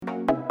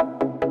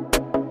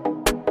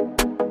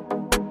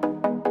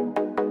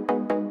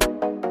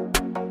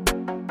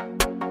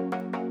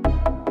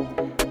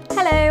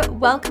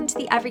Welcome to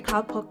the Every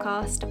Cloud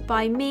podcast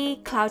by me,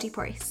 Cloudy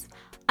Preuss.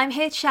 I'm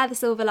here to share the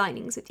silver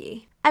linings with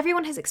you.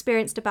 Everyone has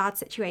experienced a bad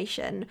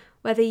situation,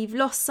 whether you've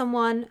lost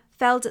someone,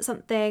 failed at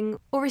something,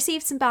 or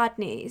received some bad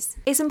news.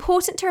 It's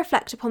important to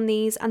reflect upon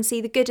these and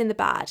see the good in the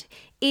bad,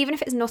 even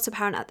if it's not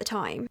apparent at the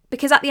time.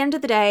 Because at the end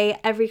of the day,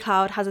 every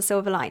cloud has a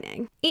silver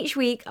lining. Each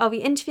week, I'll be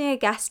interviewing a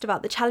guest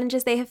about the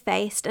challenges they have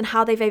faced and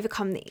how they've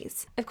overcome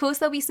these. Of course,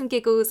 there'll be some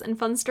giggles and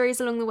fun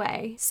stories along the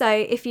way. So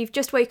if you've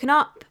just woken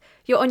up,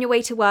 you're on your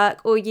way to work,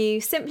 or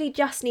you simply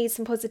just need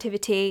some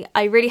positivity,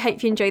 I really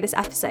hope you enjoy this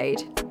episode.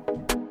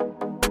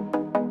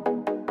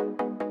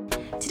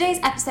 Today's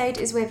episode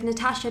is with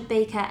Natasha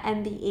Baker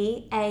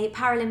MBE, a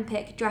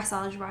Paralympic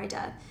dressage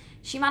rider.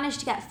 She managed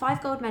to get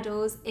 5 gold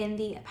medals in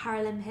the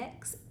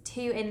Paralympics, 2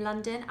 in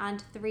London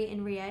and 3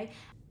 in Rio,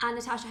 and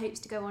Natasha hopes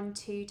to go on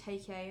to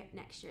Tokyo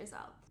next year as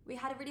well. We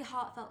had a really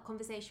heartfelt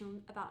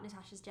conversation about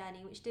Natasha's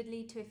journey, which did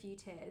lead to a few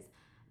tears,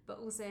 but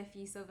also a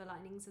few silver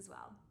linings as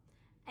well.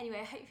 Anyway,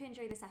 I hope you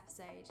enjoy this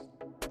episode.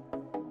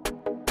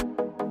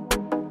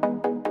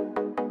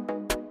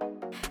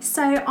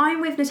 So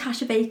I'm with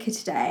Natasha Baker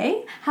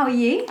today. How are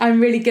you? I'm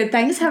really good,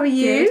 thanks. How are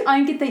you? Good.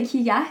 I'm good, thank you,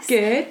 yes.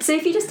 Good. So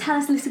if you just tell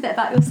us a little bit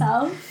about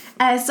yourself.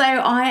 So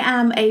I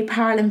am a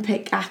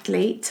Paralympic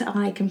athlete.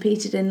 I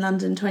competed in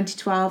London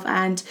 2012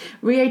 and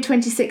Rio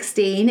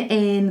 2016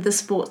 in the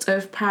sport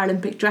of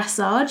Paralympic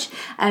dressage,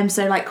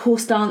 so like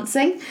horse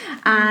dancing,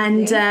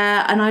 and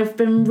I've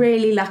been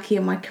really lucky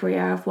in my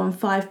career. I've won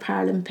 5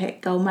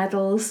 Paralympic gold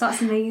medals.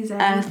 That's amazing.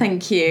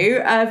 Thank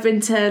you. I've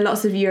been to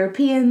lots of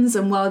Europeans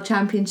and World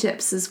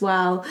Championships as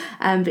well,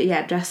 but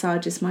yeah,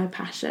 dressage is my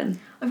passion.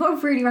 I've got a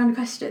really random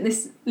question.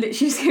 This literally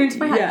just came into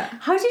my head. Yeah.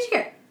 How did you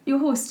get your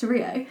horse to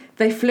Rio?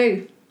 They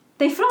flew.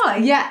 They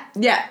fly? Yeah.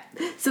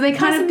 So they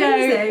kind of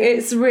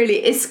amazing. go,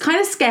 it's kind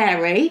of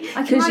scary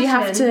because you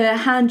have to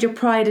hand your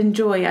pride and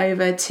joy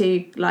over to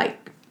people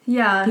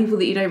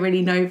that you don't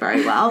really know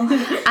very well.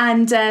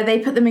 And they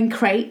put them in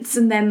crates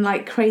and then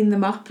crane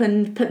them up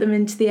and put them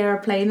into the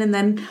aeroplane and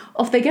then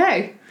off they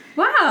go.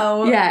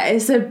 Wow. Yeah,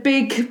 it's a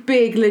big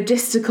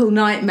logistical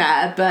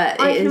nightmare, but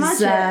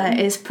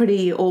it's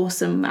pretty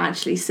awesome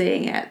actually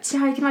seeing it.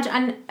 Yeah, I can imagine.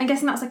 And I'm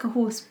guessing that's like a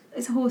horse.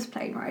 It's a horse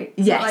plane, right?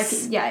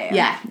 Yes.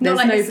 Yeah.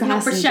 There's no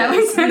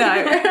passengers.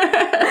 No.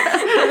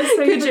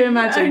 So Could you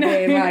imagine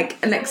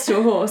being next to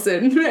a horse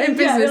in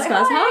business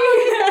class?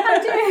 Hi,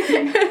 how are you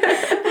doing?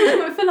 I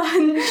went for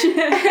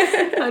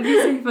lunch. That'd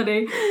be so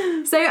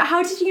funny. So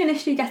how did you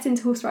initially get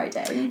into horse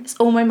riding? It's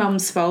all my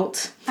mum's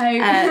fault. So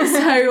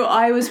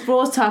I was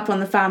brought up on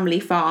the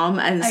family farm,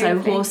 and so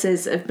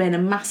horses have been a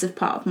massive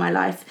part of my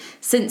life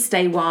since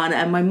day one.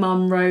 And my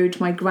mum rode,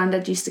 my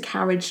granddad used to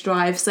carriage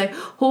drive, so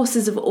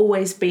horses have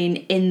always been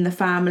in the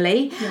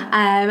family.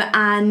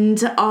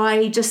 And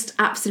I just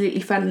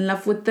absolutely fell in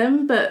love with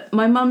them. But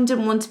my mum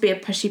didn't want to be a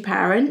pushy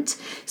parent,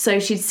 so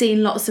she'd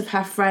seen lots of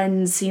her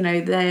friends,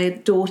 their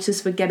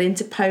daughters would get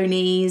into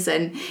ponies,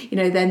 and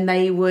then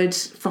they would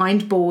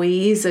find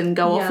boys and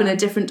go off in a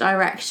different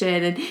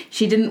direction, and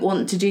she didn't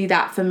want to do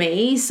that for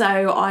me.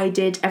 So I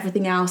did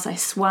everything else. I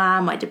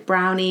swam, I did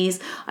brownies,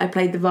 I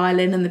played the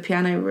violin and the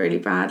piano really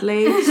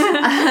badly.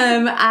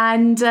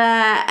 And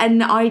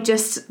I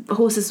just,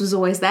 horses was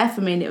always there for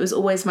me, and it was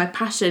always my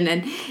passion.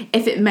 And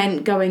if it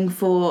meant going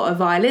for a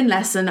violin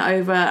lesson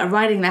over a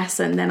riding lesson,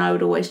 then I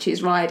would always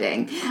choose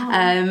riding.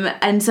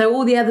 And so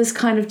all the others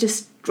kind of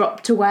just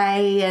dropped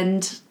away,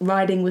 and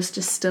riding was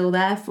just still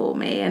there for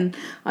me, and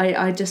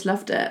I just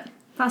loved it.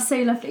 That's so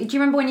lovely. Do you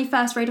remember when you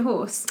first rode a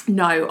horse?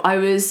 No, I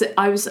was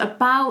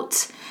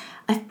about,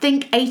 I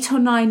think, 8 or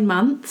 9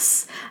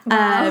 months.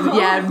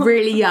 Wow.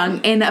 Really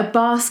young, in a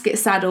basket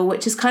saddle,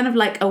 which is kind of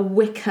like a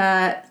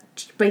wicker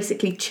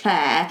basically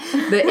chair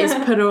that is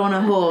put on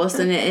a horse,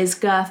 and it is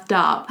girthed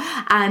up,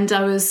 and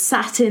I was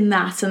sat in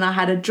that, and I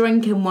had a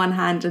drink in one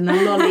hand and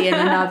a lolly in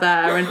another,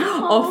 and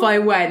off I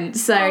went.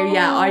 So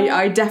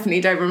I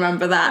definitely don't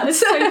remember that. That's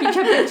so cute.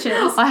 You have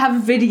pictures? I have a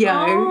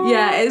video.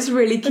 Yeah, it's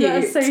really cute.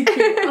 That's so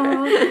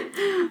cute.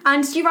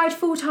 And do you ride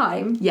full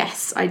time?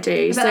 Yes, I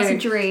do. That's a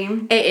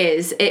dream. It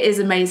is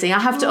amazing. I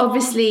have to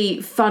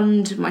obviously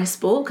fund my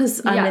sport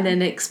because I'm in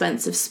an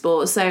expensive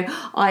sport, so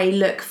I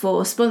look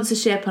for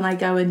sponsorship, and I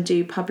go and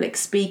do public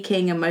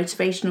speaking and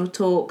motivational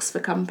talks for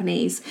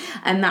companies,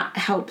 and that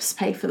helps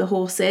pay for the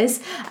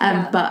horses.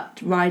 But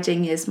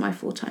riding is my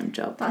full-time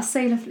job. That's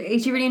so lovely.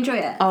 Do you really enjoy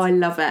it? Oh, I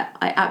love it.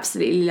 I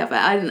absolutely love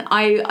it.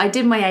 I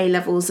did my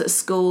A-levels at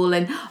school,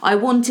 and I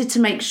wanted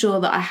to make sure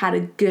that I had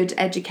a good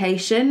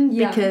education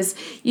because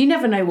you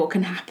never know what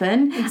can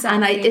happen.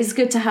 Exactly. And it's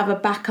good to have a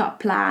backup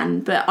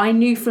plan. But I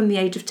knew from the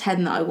age of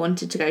 10 that I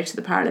wanted to go to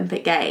the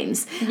Paralympic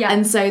Games. Yeah.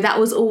 And so that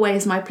was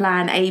always my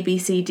plan, A, B,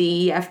 C,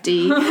 D, E, F,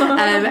 D,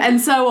 and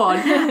so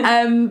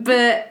on.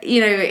 But,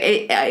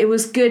 it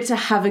was good to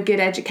have a good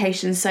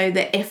education so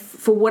that if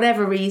for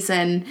whatever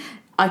reason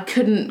I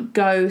couldn't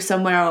go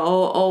somewhere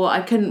or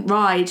I couldn't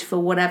ride for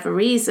whatever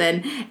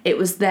reason, it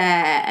was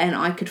there and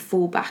I could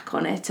fall back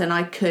on it, and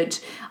I could,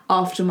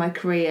 after my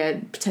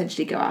career,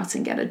 potentially go out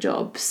and get a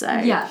job. So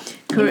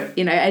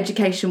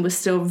education was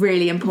still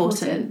really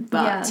important.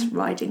 But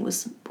riding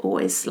was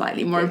always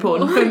slightly more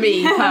important for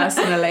me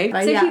personally. So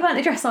if you weren't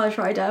a dressage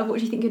rider, what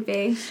do you think it'd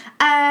be?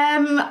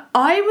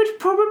 I would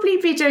probably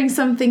be doing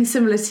something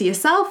similar to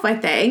yourself, I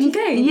think. Do you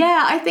think?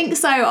 Yeah, I think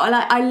so.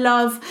 I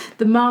love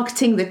the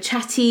marketing, the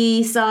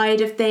chatty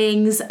side of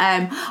things.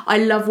 I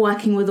love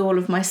working with all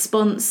of my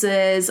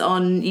sponsors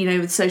on,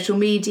 with social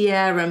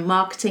media and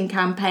marketing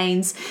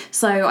campaigns.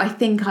 So I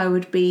think I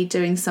would be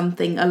doing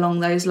something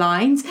along those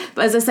lines.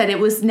 But as I said, it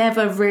was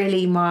never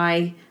really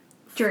my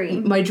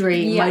dream. My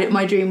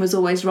dream was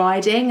always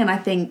riding, and I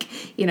think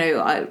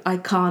I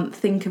can't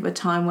think of a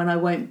time when I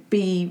won't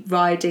be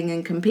riding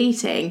and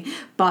competing,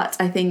 but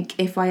I think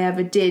if I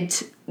ever did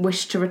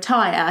wish to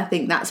retire, I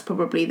think that's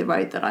probably the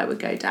road that I would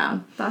go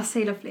down. That's so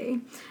lovely.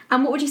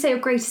 And what would you say your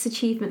greatest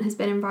achievement has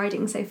been in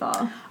riding so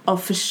far? Oh,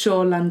 for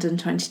sure, London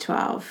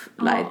 2012.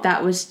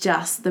 That was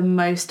just the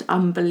most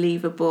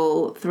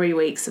unbelievable 3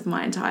 weeks of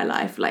my entire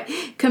life.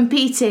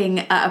 Competing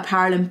at a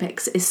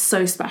Paralympics is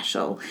so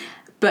special.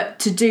 But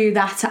to do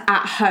that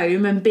at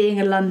home and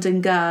being a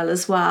London girl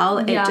as well,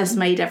 it just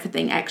made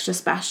everything extra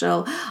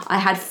special. I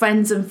had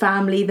friends and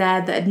family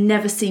there that had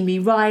never seen me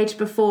ride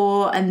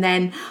before, and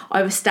then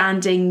I was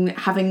standing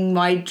having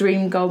my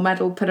dream gold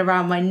medal put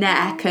around my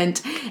neck,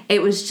 and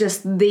it was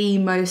just the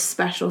most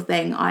special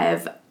thing I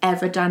have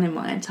ever done in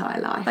my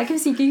entire life. That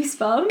gives you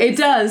goosebumps. It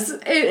does.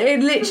 It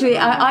literally,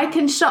 I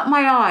can shut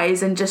my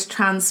eyes and just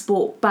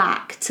transport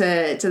back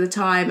to the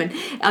time, and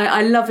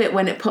I love it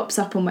when it pops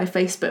up on my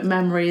Facebook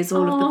memories,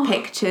 all of the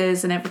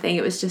pictures and everything.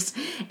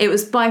 It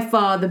was by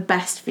far the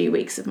best few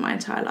weeks of my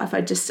entire life.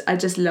 I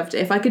just loved it.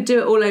 If I could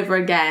do it all over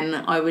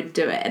again, I would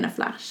do it in a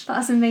flash.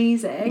 That's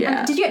amazing. Yeah.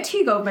 And did you get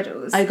 2 gold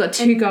medals? I got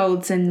 2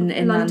 golds in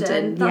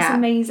London. That's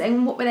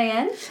amazing. What were they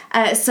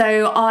in?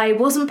 So I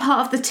wasn't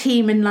part of the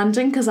team in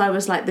London because I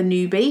was the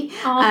newbie.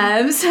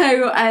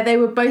 So they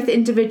were both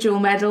individual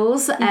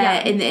medals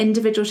in the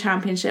individual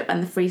championship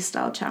and the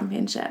freestyle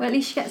championship. Well, at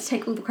least you get to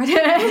take all the credit.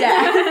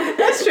 Yeah,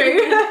 that's true.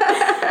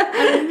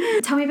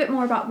 Tell me a bit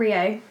more about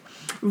Rio.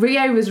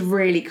 Rio was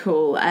really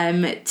cool.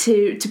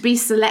 To be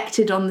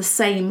selected on the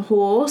same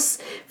horse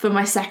for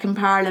my second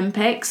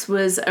Paralympics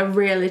was a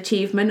real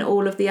achievement.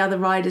 All of the other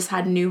riders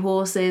had new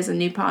horses and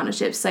new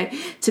partnerships, so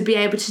to be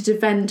able to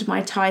defend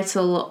my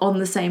title on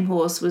the same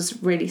horse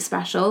was really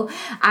special.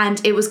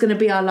 And it was going to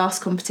be our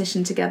last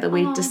competition together.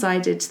 We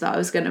decided that I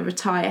was going to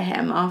retire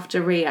him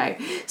after Rio.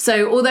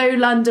 So although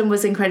London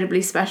was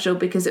incredibly special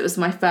because it was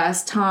my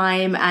first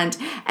time and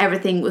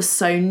everything was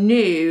so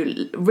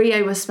new,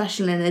 Rio was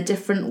special in a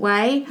different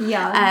way.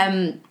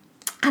 Had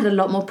a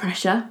lot more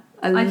pressure.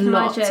 I can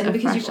imagine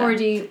because you've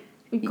already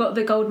got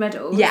the gold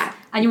medals. Yeah.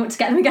 And you want to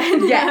get them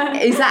again. Yeah,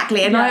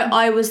 exactly. And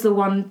I was the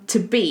one to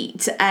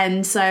beat,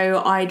 and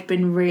so I'd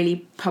been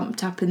really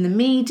pumped up in the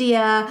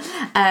media,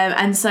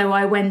 and so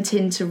I went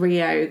into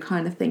Rio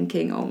kind of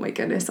thinking, oh my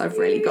goodness, I've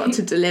really got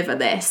to deliver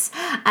this,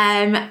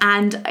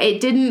 and it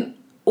didn't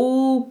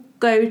all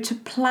go to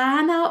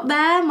plan out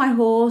there. My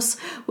horse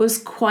was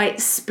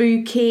quite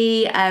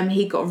spooky.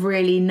 He got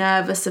really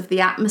nervous of the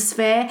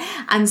atmosphere,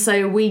 and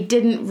so we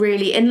didn't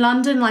really, in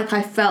London,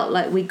 I felt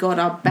like we got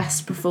our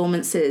best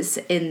performances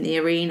in the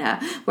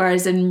arena,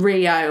 whereas in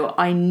Rio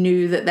I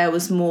knew that there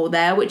was more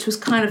there, which was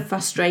kind of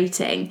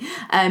frustrating.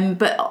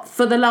 But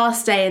for the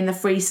last day in the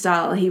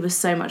freestyle, he was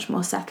so much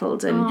more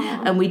settled,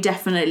 and we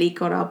definitely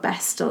got our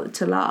best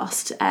to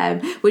last,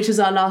 which was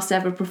our last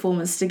ever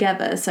performance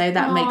together, so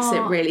that makes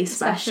it really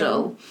special.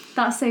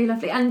 That's so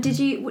lovely. And did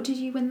you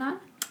win that?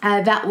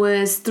 That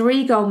was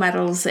 3 gold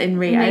medals in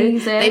Rio.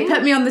 Amazing. They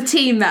put me on the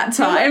team that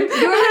time.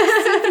 You're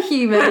a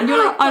superhuman.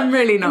 You're I'm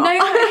really not. No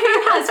one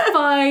who has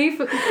 5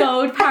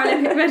 gold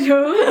Paralympic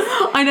medals.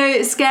 I know,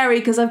 it's scary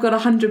because I've got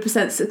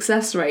 100%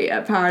 success rate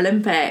at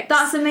Paralympics.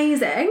 That's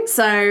amazing.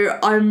 So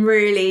I'm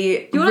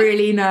really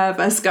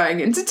nervous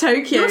going into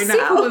Tokyo now.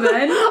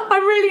 Superwoman.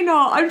 I'm really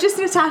not. I'm just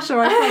Natasha,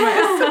 I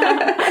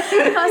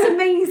promise. That's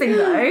amazing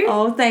though.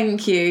 Oh,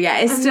 thank you. Yeah,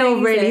 it's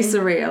still really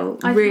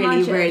surreal.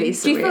 Really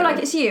surreal. Do you feel like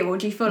it's you, or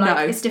do you feel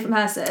like it's a different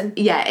person?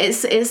 Yeah,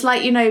 it's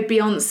like,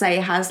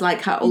 Beyonce has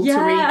her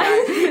alter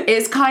ego.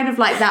 It's kind of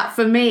like that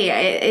for me.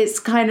 It's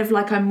kind of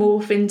like I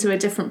morph into a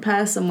different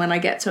person when I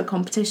get to a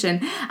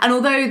competition. And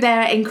although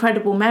they're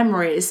incredible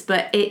memories,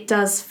 but it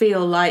does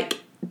feel like,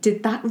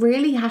 did that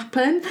really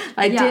happen?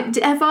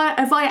 Have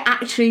I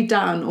actually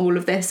done all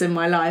of this in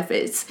my life?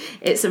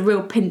 It's a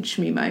real pinch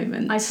me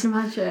moment. I can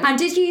imagine. And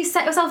did you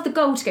set yourself the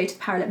goal to go to the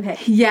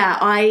Paralympics? Yeah,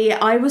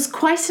 I was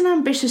quite an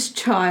ambitious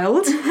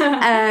child.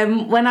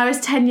 When I was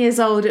 10 years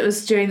old, it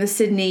was during the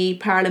Sydney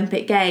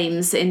Paralympic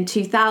Games in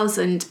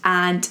 2000,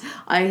 and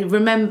I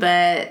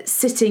remember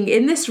sitting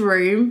in this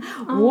room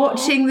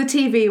watching the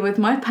TV with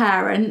my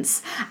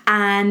parents,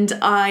 and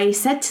I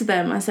said to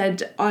them,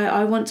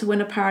 I want to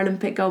win a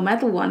Paralympic gold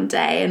medal one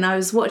day. And I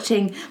was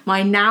watching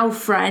my now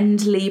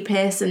friend Lee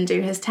Pearson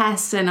do his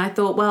test, and I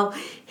thought, well,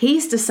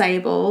 he's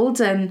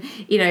disabled and,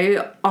 you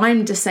know,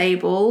 I'm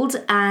disabled,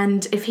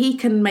 and if he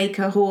can make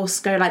a horse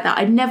go like that,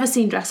 I'd never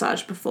seen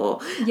dressage before.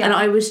 Yeah. And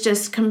I was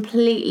just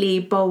completely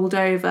bowled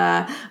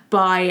over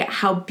by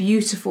how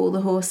beautiful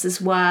the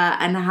horses were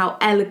and how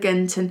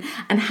elegant and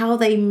how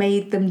they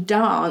made them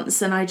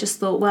dance. And I just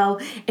thought, well,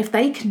 if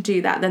they can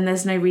do that, then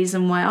there's no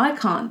reason why I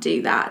can't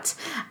do that.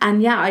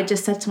 And yeah, I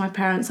just said to my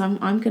parents,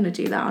 I'm going to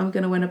do that. I'm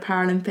going to win a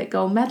Paralympic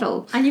gold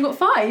medal. And you got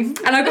 5.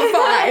 And I got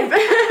 5.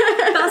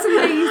 That's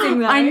amazing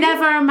though. I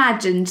never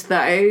imagined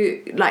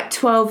though, like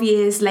 12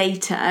 years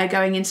later,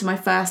 going into my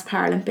first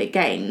Paralympic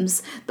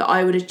Games, that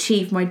I would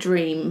achieve my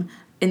dream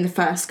in the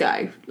first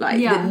go.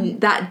 Like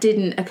that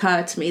didn't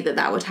occur to me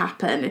that would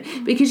happen,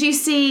 because you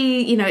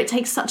see, you know, it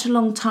takes such a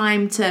long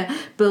time to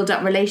build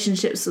up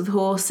relationships with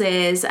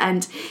horses,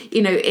 and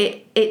you know,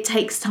 it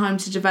takes time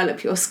to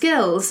develop your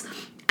skills.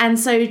 And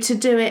so to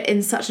do it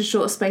in such a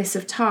short space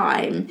of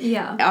time,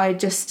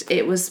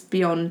 it was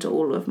beyond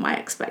all of my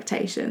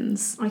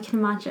expectations. I can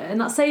imagine.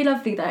 That's so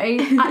lovely though,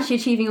 actually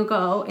achieving your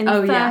goal in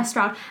the first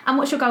round. And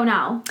what's your goal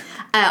now?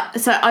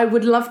 So I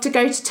would love to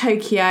go to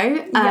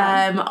Tokyo.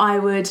 I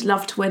would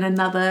love to win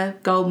another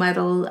gold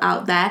medal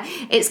out there.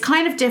 It's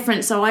kind of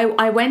different. So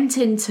I went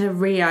into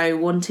Rio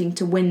wanting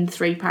to win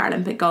 3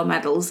 Paralympic gold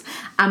medals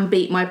and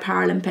beat my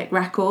Paralympic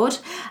record.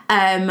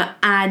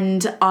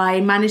 And I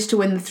managed to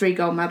win the 3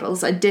 gold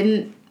medals. I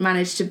didn't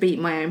manage to beat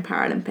my own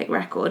Paralympic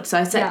record, so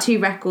I set 2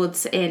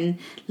 records in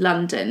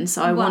London,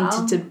 so I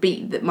wanted to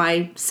beat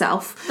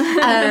myself.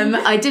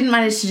 I didn't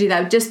manage to do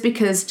that just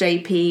because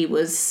JP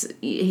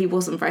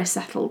wasn't very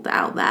settled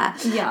out there.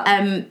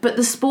 But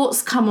the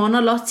sport's come on a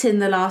lot in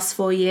the last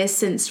 4 years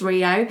since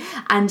Rio,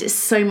 and it's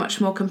so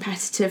much more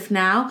competitive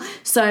now,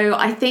 so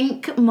I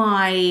think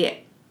my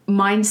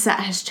mindset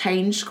has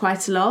changed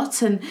quite a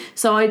lot, and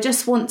so I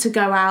just want to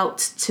go out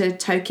to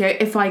Tokyo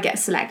if I get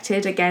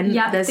selected again.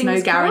 There's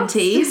no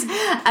guarantees.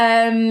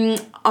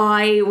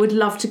 I would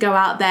love to go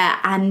out there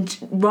and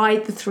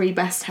ride the 3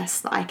 best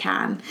tests that I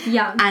can,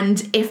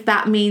 and if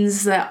that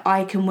means that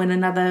I can win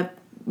another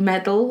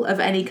medal of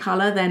any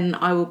colour, then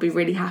I will be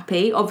really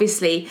happy.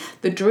 Obviously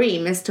the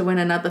dream is to win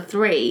another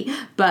 3,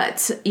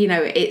 but you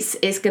know,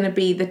 it's going to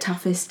be the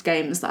toughest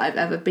games that I've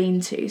ever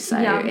been to, so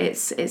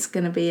it's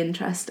going to be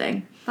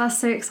interesting. That's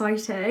so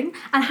exciting.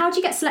 And how do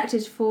you get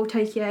selected for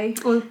Tokyo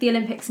or the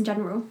Olympics in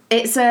general?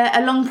 It's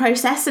a long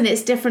process, and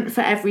it's different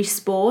for every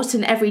sport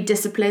and every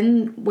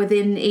discipline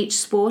within each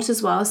sport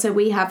as well. So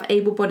we have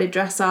able-bodied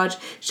dressage,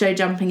 show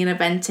jumping and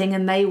eventing,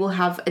 and they will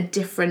have a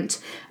different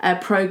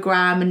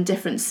programme and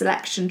different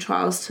selection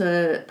trials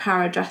to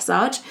para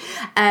dressage.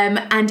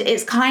 And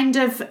it's kind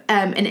of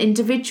an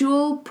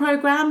individual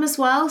programme as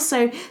well.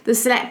 So the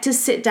selectors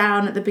sit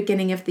down at the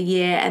beginning of the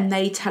year and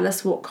they tell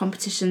us what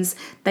competitions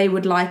they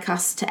would like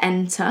us to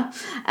enter,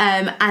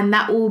 and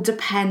that will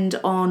depend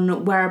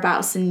on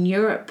whereabouts in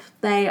Europe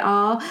they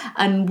are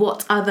and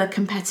what other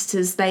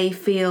competitors they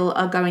feel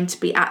are going to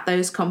be at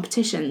those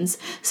competitions.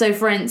 So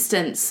for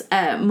instance,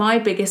 my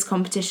biggest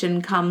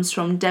competition comes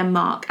from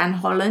Denmark and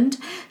Holland,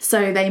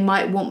 so they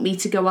might want me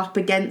to go up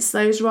against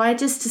those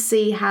riders to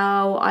see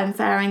how I'm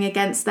faring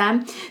against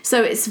them.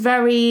 So it's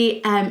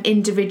very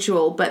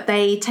individual, but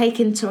they take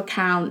into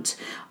account,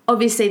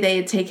 obviously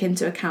they take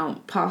into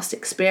account past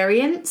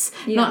experience,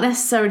 not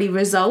necessarily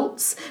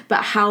results,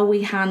 but how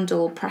we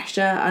handle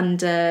pressure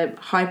under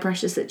high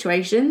pressure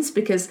situations,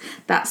 because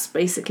that's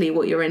basically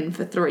what you're in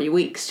for 3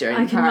 weeks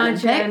during the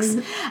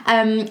Paralympics.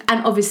 And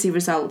obviously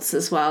results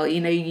as well.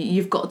 You know,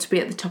 you've got to be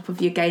at the top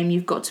of your game,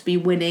 you've got to be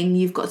winning,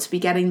 you've got to be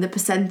getting the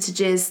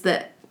percentages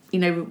that, you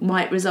know,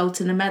 might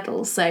result in a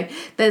medal. So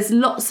there's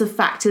lots of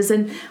factors,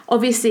 and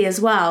obviously as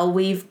well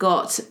we've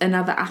got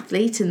another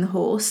athlete in the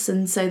horse,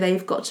 and so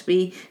they've got to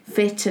be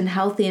fit and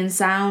healthy and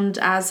sound,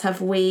 as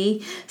have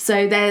we.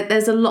 So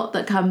there's a lot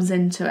that comes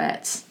into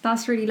it.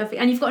 That's really lovely.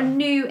 And you've got a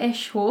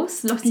new-ish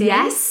horse, Lottie.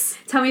 Yes.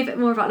 Tell me a bit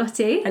more about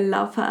Lottie. I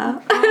love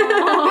her.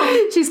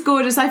 She's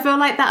gorgeous. I feel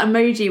like that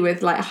emoji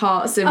with like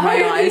hearts in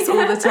my eyes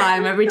all the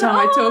time every time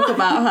I talk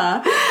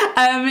about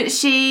her.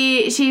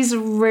 She's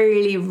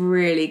really,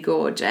 really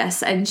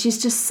gorgeous, and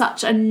she's just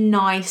such a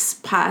nice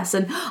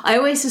person. I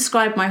always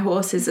describe my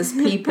horses as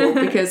people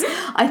because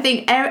I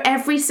think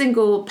every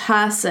single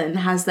person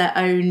has their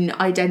own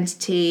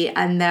identity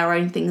and their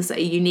own things that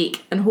are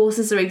unique, and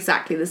horses are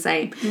exactly the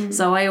same.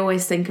 So I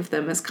always think of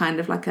them as kind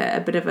of like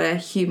a bit of a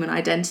human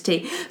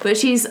identity. But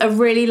she's a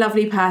really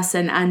lovely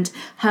person, and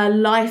her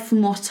life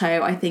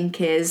motto, I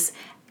think, is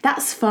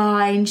that's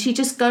fine. She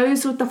just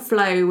goes with the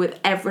flow with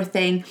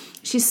everything.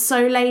 She's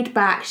so laid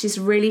back. She's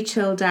really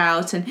chilled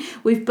out, and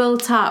we've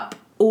built up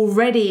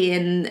already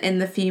in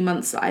the few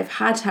months that I've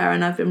had her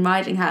and I've been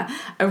riding her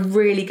a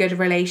really good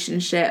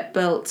relationship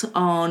built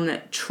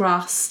on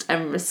trust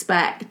and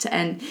respect,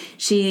 and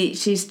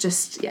she's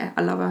just,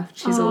 I love her.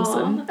 She's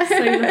awesome. So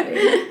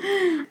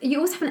lovely. You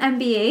also have an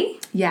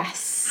MBE.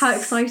 Yes. How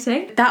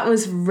exciting. That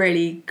was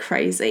really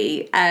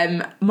crazy.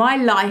 My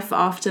life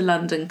after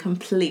London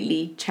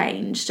completely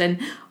changed, and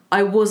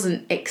I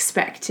wasn't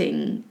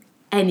expecting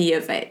any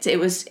of it. It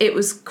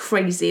was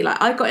crazy.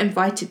 Like, I got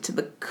invited to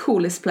the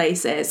coolest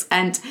places,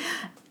 and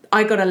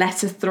I got a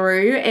letter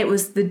through. It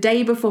was the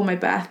day before my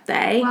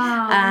birthday.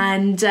 Wow.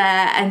 And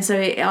so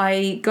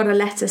I got a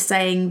letter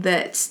saying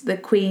that the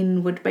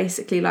Queen would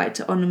basically like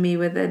to honour me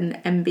with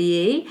an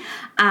MBE,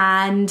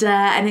 and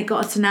it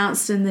got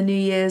announced in the New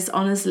Year's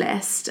honours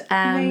list.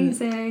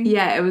 Amazing.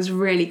 Yeah, it was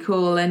really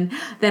cool. And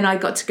then I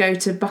got to go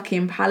to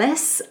Buckingham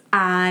Palace,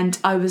 and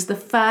I was the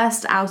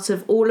first out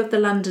of all of the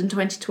London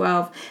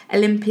 2012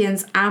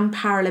 Olympians and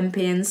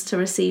Paralympians to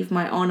receive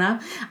my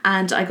honour.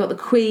 And I got the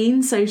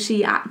Queen, so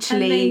she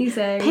actually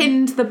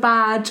pinned the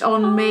badge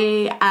on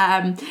me.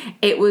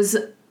 It was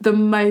the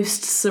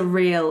most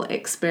surreal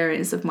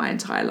experience of my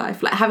entire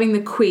life. Like, having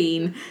the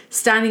Queen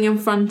standing in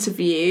front of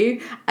you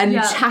and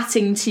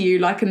chatting to you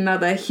like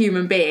another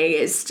human being,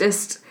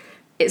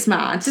 it's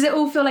mad. Does it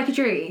all feel like a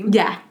dream?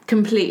 Yeah,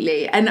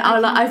 completely. And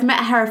I've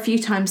met her a few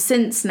times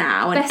since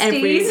now, and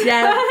Besties.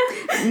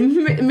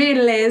 me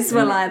and Liz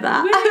were like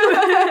that.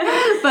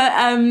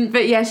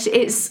 but yeah,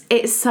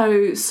 it's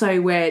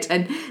so weird,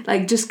 and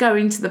like, just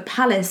going to the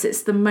palace,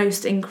 it's the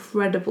most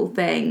incredible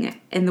thing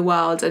in the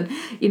world. And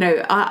you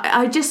know,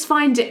 I just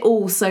find it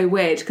all so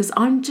weird, because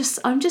I'm just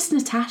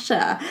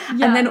Natasha,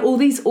 and then all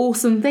these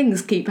awesome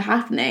things keep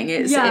happening.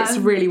 It's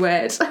really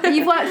weird.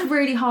 You've worked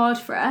really hard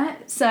for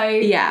it, so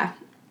yeah,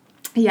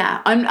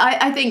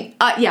 I think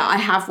I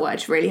have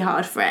worked really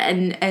hard for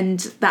it, and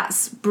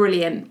that's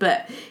brilliant.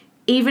 But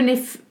even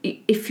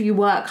if you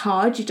work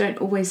hard, you don't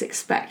always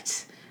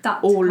expect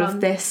all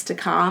of this to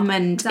come,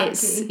 and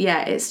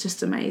it's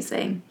just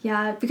amazing.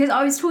 Yeah, because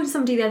I was talking to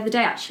somebody the other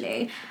day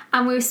actually,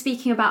 and we were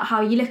speaking about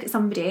how you look at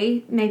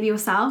somebody, maybe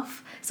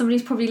yourself,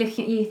 somebody's probably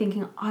looking at you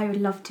thinking, I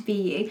would love to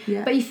be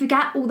you, but you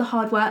forget all the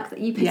hard work that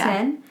you put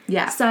in.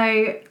 Yeah.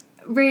 So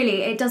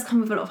really, it does come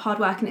with a lot of hard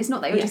work, and it's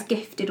not that you're just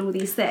gifted all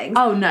these things.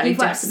 Oh no, you've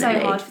worked so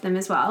hard for them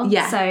as well.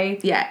 Yeah, so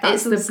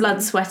it's the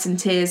blood, sweat, and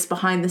tears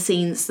behind the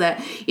scenes that,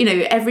 you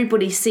know,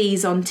 everybody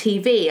sees on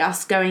TV.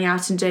 Us going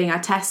out and doing our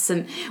tests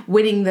and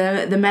winning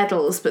the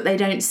medals, but they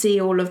don't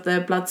see all of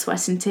the blood,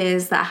 sweat, and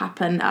tears that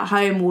happen at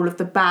home. All of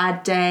the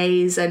bad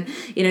days, and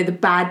you know, the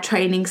bad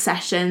training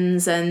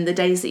sessions, and the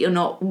days that you're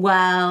not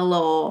well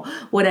or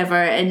whatever.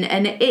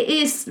 And it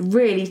is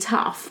really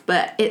tough,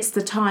 but it's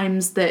the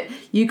times that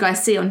you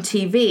guys see on TV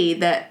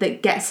that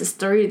gets us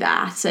through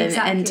that,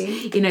 and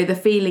you know, the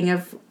feeling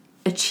of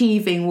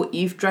achieving what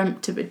you've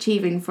dreamt of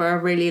achieving for a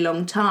really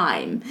long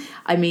time.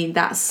 I mean,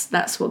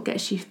 that's what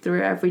gets you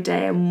through every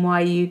day, and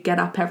why you get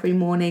up every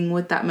morning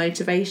with that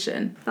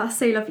motivation. That's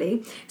so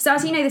lovely. So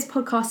as you know, this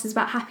podcast is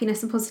about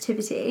happiness and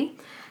positivity.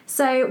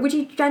 So would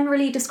you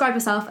generally describe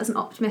yourself as an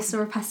optimist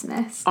or a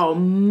pessimist? Oh,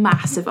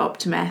 massive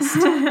optimist.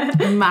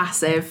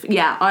 Massive.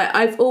 Yeah,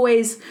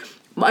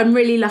 I'm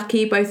really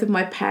lucky. Both of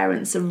my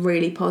parents are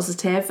really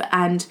positive,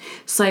 and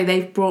so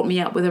they've brought me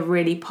up with a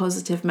really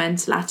positive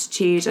mental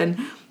attitude, and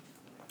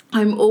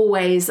I'm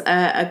always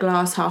a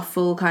glass half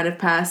full kind of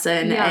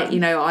person. You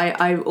know,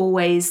 I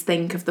always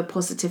think of the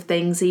positive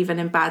things, even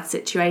in bad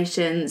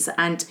situations.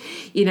 And,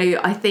 you know,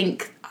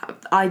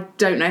 I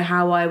don't know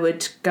how I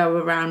would go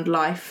around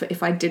life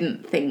if I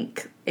didn't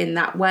think in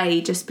that way,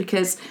 just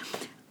because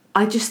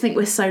I just think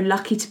we're so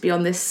lucky to be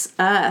on this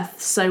earth,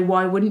 so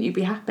why wouldn't you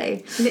be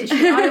happy?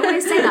 Literally, I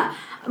always say that.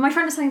 My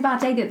friend was having a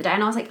bad day the other day,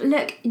 and I was like,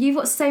 look, you've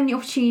got so many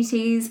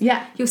opportunities.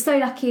 Yeah. You're so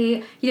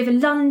lucky. You live in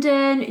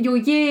London. You're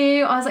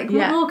you. I was like,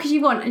 what more could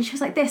you want? And she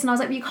was like this. And I was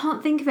like, but you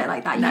can't think of it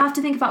like that. You have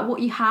to think about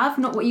what you have,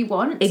 not what you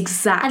want.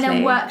 Exactly. And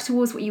then work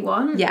towards what you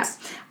want. Yeah.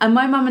 And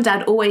my mum and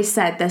dad always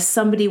said there's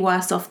somebody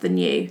worse off than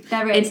you.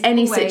 There is. In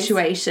any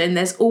situation,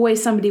 there's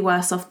always somebody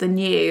worse off than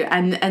you.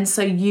 And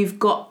so you've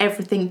got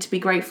everything to be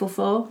grateful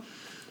for.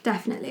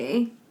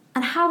 Definitely.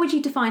 And how would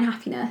you define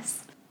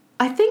happiness?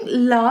 I think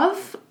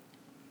love,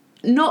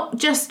 not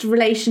just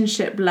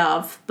relationship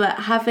love, but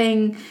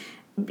having,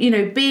 you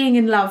know, being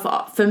in love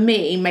for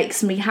me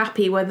makes me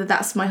happy, whether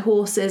that's my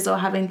horses or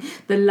having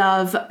the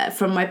love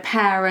from my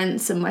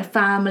parents and my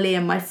family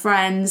and my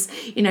friends.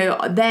 You know,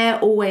 they're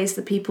always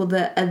the people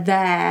that are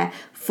there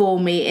for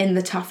me in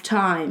the tough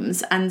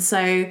times, and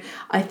so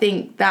I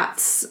think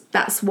that's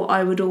what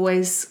I would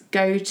always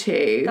go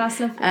to. That's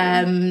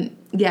lovely.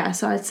 Yeah,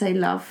 so I'd say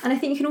love. And I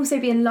think you can also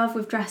be in love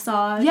with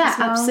dressage. Yeah, as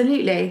well.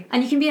 Absolutely.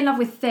 And you can be in love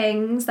with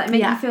things that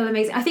make you feel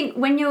amazing. I think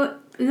when you're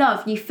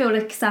love, you feel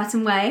like a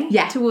certain way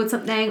towards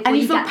something, and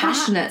you feel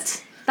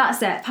passionate.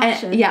 That's it,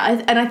 passion.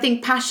 And I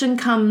think passion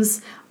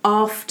comes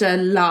after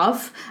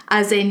love,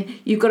 as in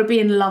you've got to be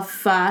in love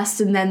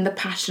first, and then the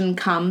passion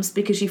comes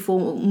because you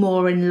fall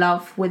more in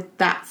love with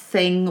that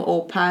thing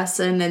or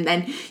person, and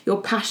then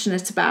you're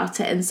passionate about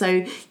it, and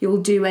so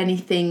you'll do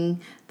anything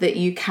that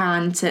you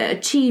can to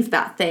achieve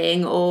that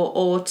thing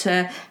or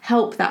to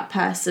help that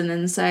person.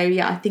 And so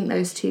yeah, I think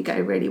those two go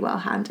really well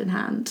hand in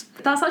hand.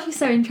 That's actually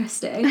so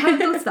interesting. I haven't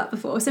thought of that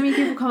before. So many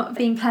people come up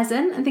being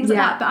pleasant and things like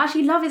that, but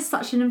actually love is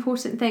such an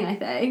important thing, I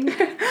think.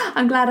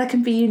 I'm glad I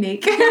can be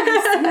unique.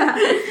 Yes,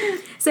 yeah.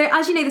 So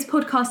as you know, this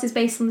podcast is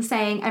based on the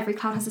saying, every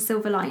cloud has a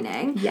silver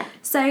lining. Yeah.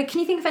 So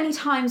can you think of any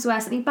times where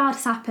something bad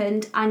has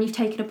happened and you've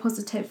taken a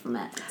positive from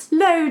it?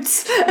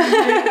 Loads.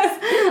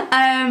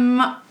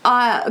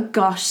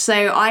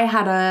 So I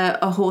had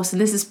a horse,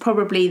 and this is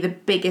probably the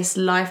biggest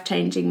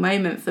life-changing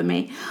moment for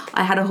me.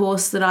 I had a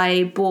horse that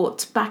I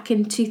bought back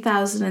in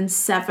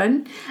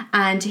 2007,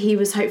 and he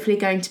was hopefully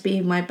going to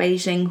be my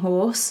Beijing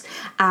horse,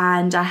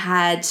 and I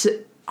had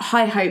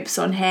high hopes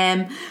on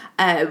him.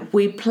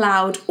 We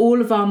ploughed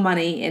all of our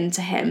money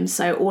into him,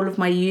 so all of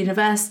my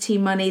university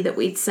money that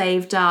we'd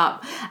saved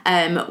up.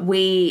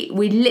 We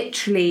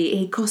literally,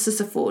 he cost us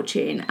a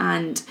fortune,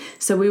 and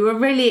so we were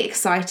really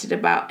excited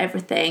about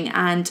everything,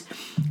 and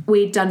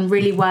we'd done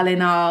really well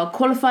in our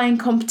qualifying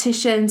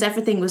competitions.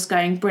 Everything was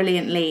going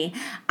brilliantly,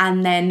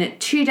 and then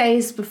 2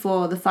 days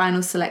before the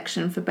final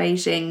selection for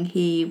Beijing,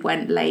 he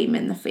went lame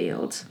in the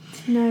field.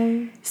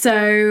 No.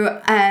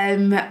 So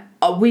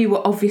we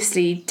were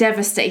obviously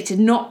devastated,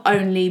 not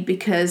only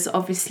because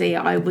obviously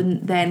I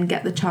wouldn't then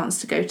get the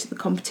chance to go to the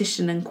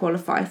competition and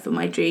qualify for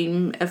my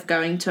dream of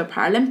going to a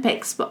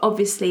Paralympics, but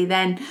obviously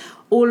then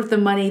all of the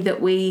money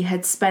that we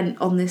had spent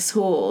on this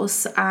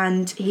horse,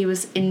 and he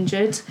was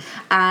injured,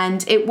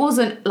 and it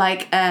wasn't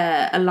like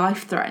a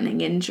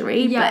life-threatening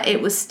injury, but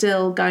it was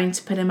still going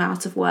to put him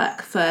out of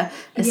work for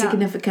a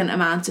significant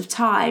amount of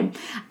time.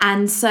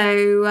 And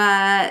so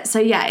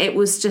it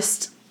was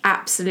just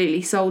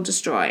absolutely soul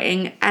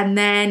destroying, and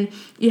then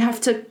you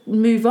have to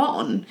move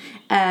on.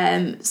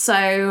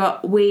 So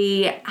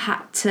we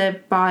had to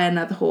buy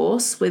another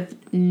horse with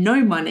no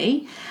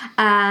money,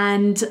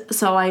 and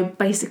so I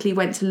basically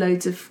went to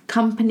loads of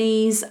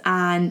companies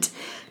and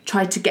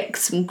tried to get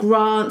some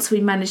grants. We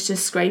managed to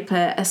scrape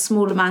a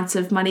small amount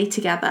of money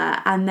together,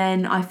 and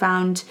then I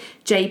found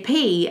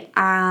JP,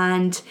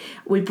 and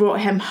we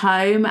brought him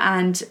home,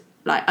 and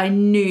like I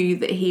knew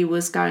that he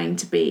was going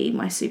to be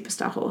my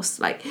superstar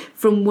horse, like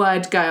from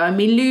word go. I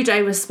mean,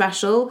 Ludo was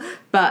special,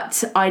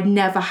 but I'd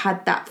never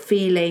had that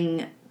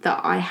feeling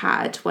that I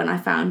had when I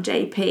found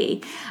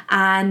JP.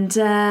 And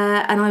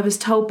I was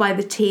told by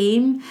the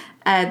team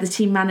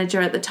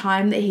manager at the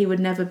time, that he would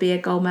never be a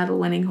gold medal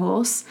winning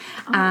horse.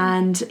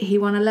 And he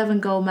won 11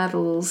 gold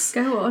medals.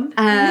 Go on.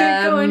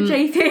 Go on,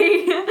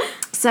 JP.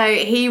 So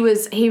he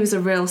was a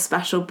real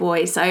special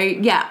boy. So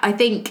yeah, I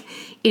think,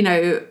 you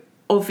know,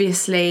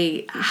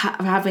 obviously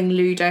having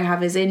Ludo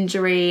have his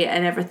injury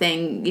and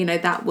everything, you know,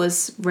 that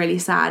was really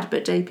sad,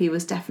 but JP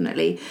was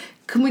definitely,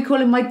 can we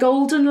call him my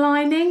golden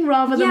lining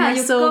rather than my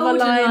silver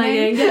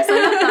lining? Yes,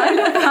 I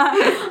love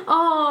that.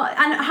 Oh,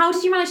 and how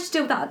did you manage to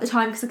deal with that at the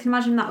time? Because I can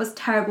imagine that was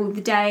terrible,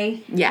 the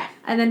day. Yeah.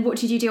 And then what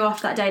did you do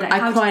after that day? Like,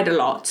 I cried a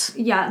lot.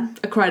 Yeah.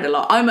 I cried a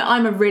lot.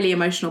 I'm a really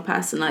emotional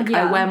person. Like,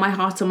 I wear my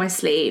heart on my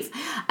sleeve.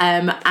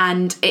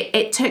 And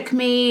it took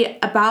me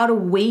about a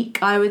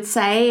week, I would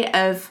say,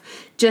 of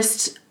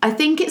just, I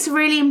think it's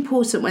really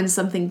important when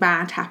something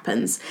bad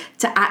happens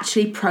to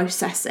actually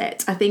process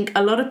it. I think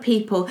a lot of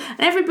people, and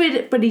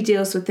everybody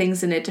deals with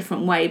things in a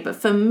different way, but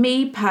for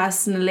me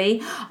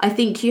personally, I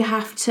think you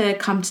have to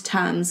come to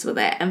terms with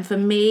it. And for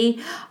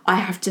me, I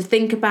have to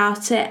think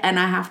about it, and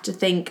I have to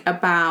think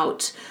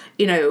about,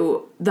 you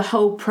know, the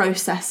whole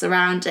process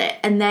around it.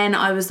 And then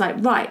I was like,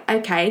 right,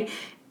 okay,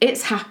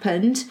 it's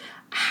happened.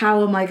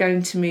 How am I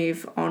going to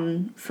move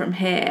on from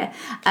here?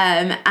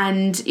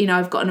 And, you know,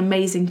 I've got an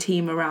amazing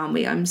team around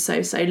me. I'm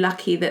so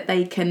lucky that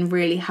they can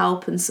really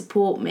help and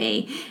support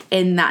me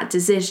in that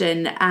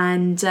decision.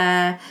 And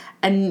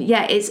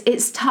yeah,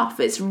 it's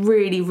tough. It's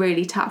really,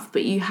 really tough,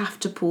 but you have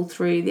to pull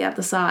through the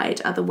other side.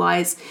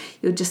 Otherwise,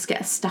 you'll just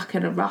get stuck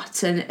in a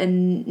rut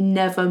and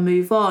never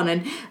move on.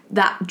 And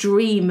that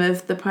dream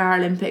of the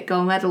Paralympic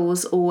gold medal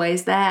was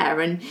always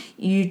there, and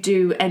you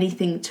do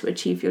anything to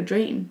achieve your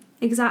dream.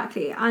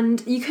 Exactly,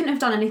 and you couldn't have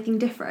done anything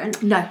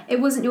different. No. It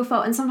wasn't your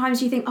fault, and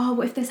sometimes you think, oh,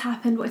 what if this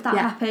happened, what if that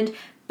happened,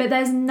 but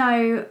there's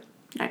no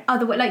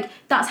other way, like,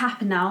 that's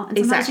happened now, and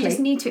sometimes you just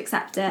need to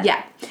accept it.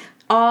 Yeah.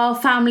 Our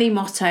family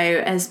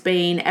motto has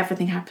been,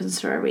 everything happens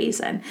for a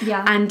reason.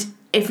 Yeah. And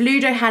if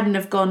Ludo hadn't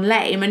have gone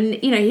lame,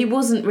 and, you know, he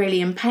wasn't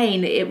really in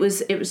pain, it was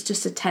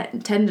just a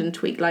tendon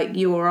tweak like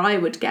you or I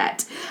would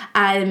get.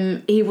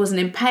 He wasn't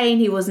in pain,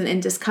 he wasn't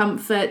in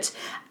discomfort,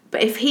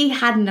 but if he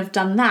hadn't have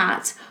done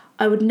that,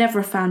 I would never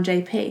have found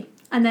JP.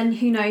 And then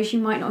who knows, you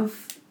might not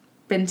have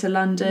been to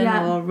London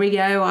or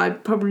Rio. I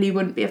probably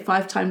wouldn't be a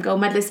 5-time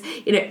gold medalist.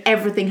 You know,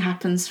 everything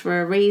happens for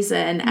a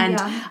reason. And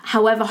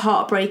however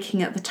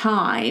heartbreaking at the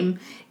time,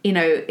 you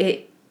know,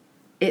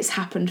 it's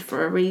happened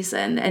for a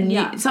reason.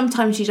 And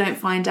sometimes you don't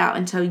find out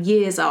until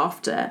years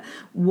after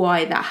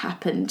why that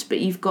happened. But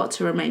you've got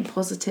to remain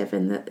positive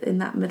in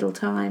that middle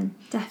time.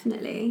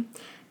 Definitely.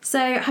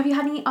 So have you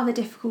had any other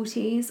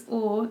difficulties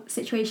or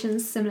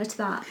situations similar to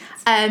that?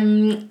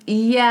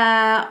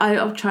 Yeah,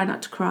 I'll try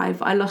not to cry,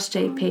 but I lost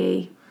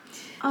JP.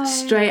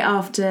 straight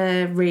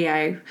after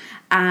Rio.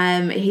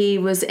 He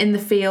was in the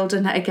field,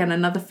 and again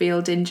another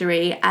field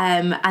injury,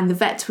 and the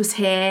vet was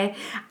here,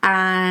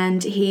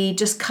 and he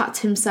just cut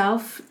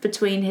himself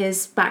between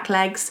his back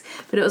legs,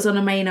 but it was on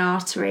a main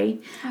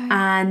artery.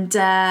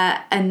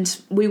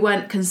 And we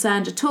weren't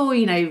concerned at all.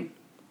 You know,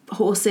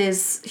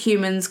 horses,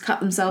 humans cut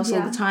themselves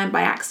all the time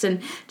by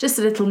accident, just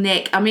a little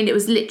nick. I mean, it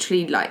was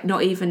literally like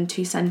not even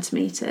 2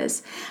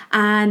 centimetres.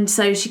 And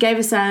so she gave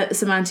us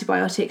some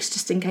antibiotics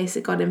just in case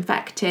it got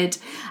infected.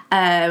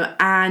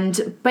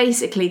 And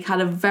basically,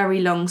 kind of very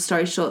long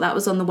story short, that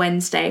was on the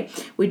Wednesday.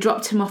 We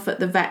dropped him off at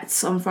the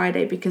vet's on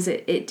Friday because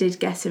it did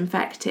get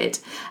infected,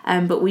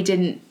 but we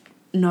didn't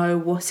know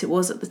what it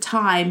was at the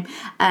time.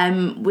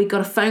 We got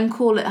a phone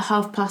call at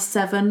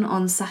 7:30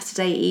 on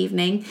Saturday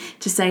evening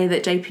to say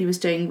that JP was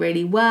doing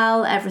really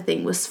well,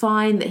 everything was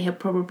fine, that he'll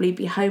probably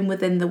be home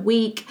within the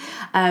week.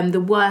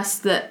 The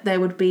worst that there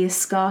would be is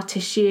scar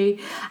tissue,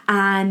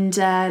 and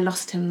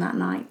lost him that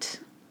night.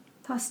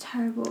 That's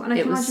terrible. And I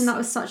can imagine that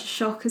was such a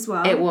shock as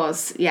well. It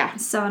was, yeah.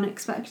 So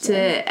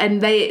unexpected.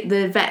 And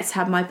the vets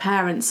had my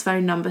parents'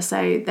 phone number,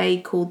 so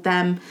they called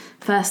them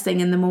first thing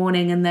in the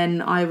morning, and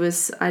then I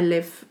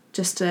live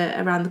just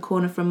around the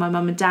corner from my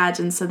mum and dad,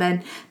 and so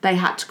then they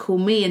had to call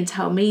me and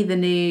tell me the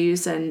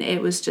news, and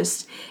it was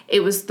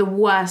the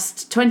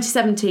worst.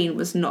 2017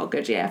 was not a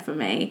good year for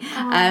me.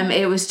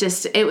 It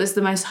was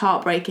the most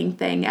heartbreaking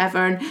thing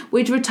ever, and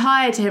we'd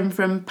retired him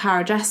from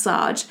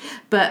paradressage,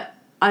 but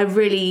I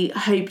really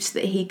hoped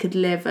that he could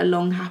live a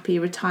long, happy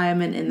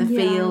retirement in the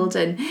field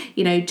and,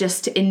 you know,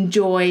 just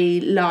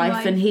enjoy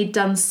life. And he'd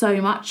done so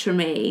much for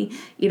me.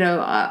 You know,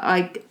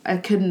 I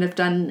couldn't have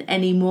done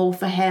any more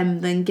for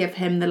him than give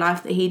him the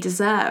life that he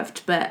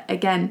deserved. But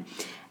again,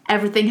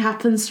 everything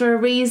happens for a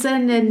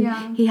reason.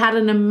 And he had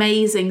an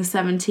amazing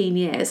 17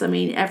 years. I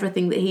mean,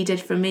 everything that he did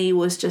for me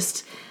was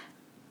just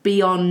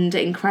beyond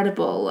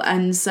incredible,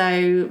 and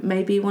so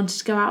maybe he wanted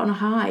to go out on a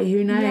high.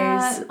 Who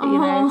knows? You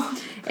know,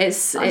 it's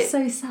so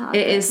sad.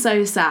 It is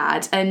so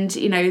sad. And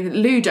you know,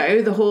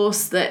 Ludo, the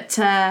horse that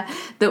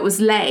was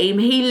lame,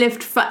 he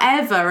lived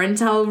forever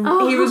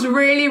until he was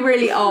really,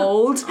 really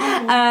old,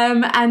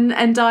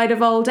 and died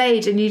of old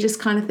age. And you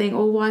just kind of think,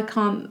 why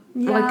couldn't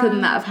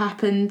that have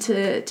happened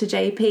to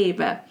JP?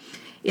 But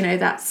you know,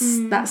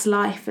 that's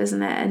life,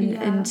 isn't it?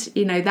 And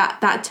you know,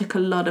 that took a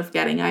lot of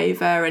getting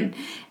over, and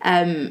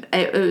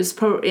it was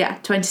probably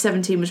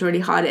 2017 was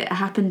really hard. It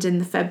happened in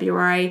the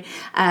February,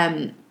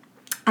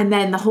 and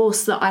then the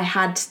horse that I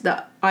had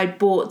that I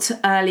bought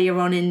earlier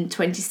on in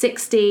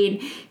 2016,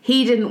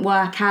 he didn't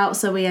work out,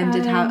 so we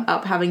ended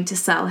up having to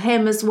sell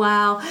him as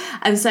well.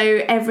 And so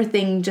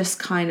everything just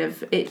kind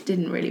of, it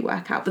didn't really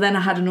work out. But then I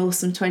had an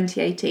awesome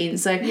 2018.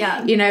 So,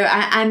 you know,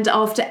 and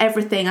after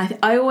everything,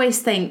 I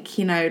always think,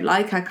 you know,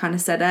 like I kind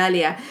of said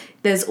earlier,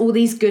 there's all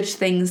these good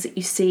things that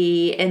you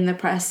see in the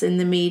press, in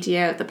the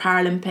media, the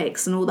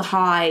Paralympics and all the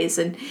highs,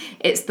 and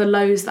it's the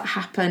lows that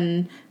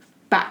happen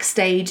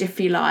backstage, if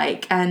you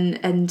like,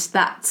 and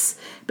that's,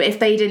 but if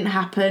they didn't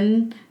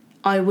happen,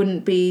 I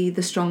wouldn't be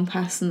the strong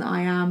person that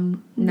I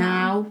am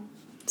now.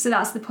 So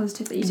that's the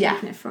positive that you've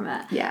taken it from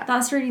it. Yeah,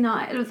 that's really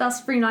nice.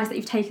 That's really nice that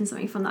you've taken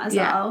something from that as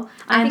well.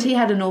 And he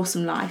had an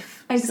awesome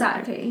life.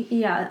 Exactly. So.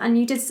 Yeah, and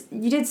you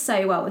did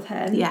so well with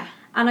him. Yeah.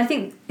 And I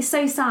think it's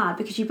so sad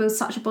because you build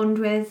such a bond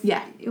with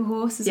your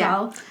horse as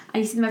well.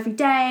 And you see them every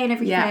day and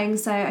everything. Yeah.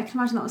 So I can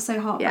imagine that was so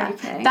heartbreaking.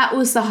 Yeah. That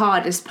was the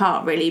hardest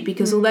part, really,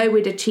 because although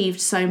we'd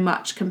achieved so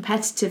much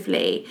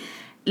competitively,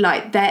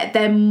 like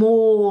they're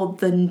more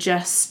than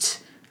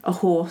just a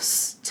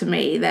horse to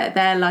me.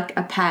 They're like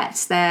a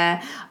pet.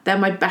 They're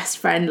my best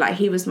friend. Like,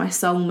 he was my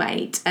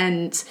soulmate.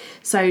 And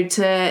so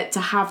to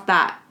have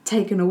that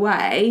taken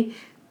away,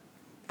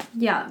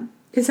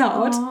 it's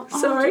hard.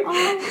 Sorry.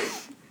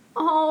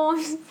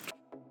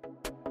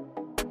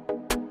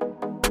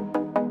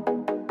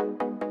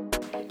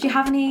 Do you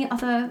have any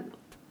other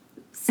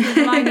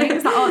silver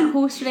linings that aren't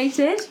horse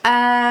related?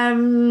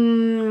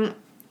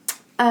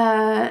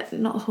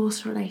 Not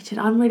horse related.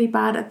 I'm really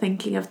bad at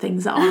thinking of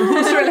things that aren't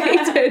horse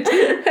related.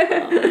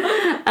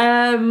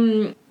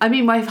 I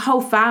mean, my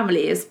whole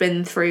family has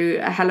been through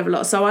a hell of a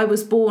lot. So I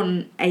was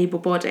born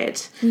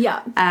able-bodied.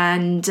 Yeah.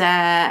 And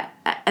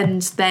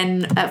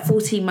then at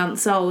 14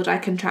 months old, I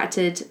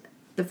contracted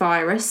the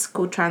virus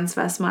called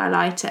transverse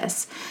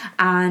myelitis,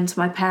 and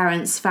my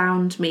parents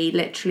found me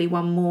literally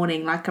one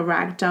morning like a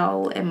rag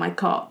doll in my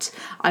cot.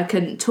 I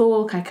couldn't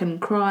talk, I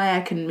couldn't cry,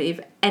 I couldn't move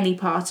any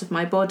part of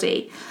my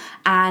body,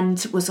 and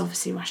was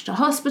obviously rushed to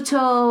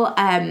hospital.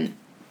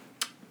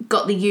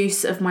 Got the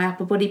use of my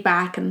upper body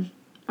back and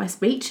my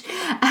speech,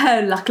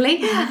 luckily,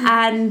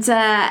 and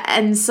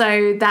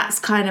so that's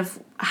kind of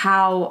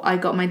how I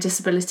got my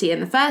disability in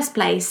the first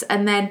place.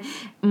 And then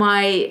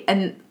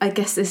and I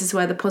guess this is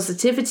where the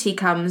positivity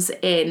comes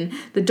in.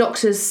 The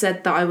doctors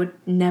said that I would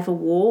never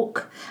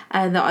walk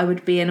and that I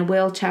would be in a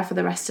wheelchair for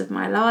the rest of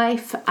my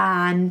life.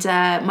 And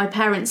my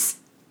parents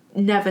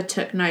never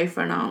took no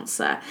for an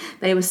answer.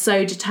 They were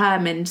so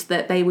determined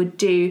that they would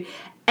do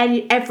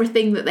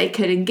everything that they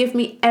could and give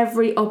me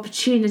every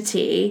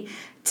opportunity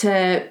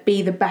to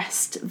be the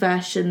best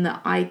version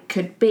that I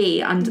could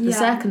be under the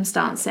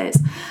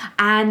circumstances.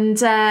 And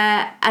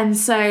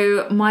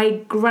so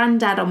my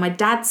granddad on my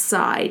dad's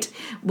side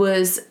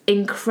was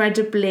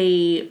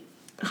incredibly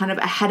kind of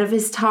ahead of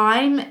his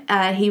time.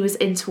 He was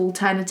into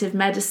alternative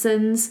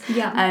medicines.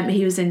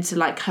 He was into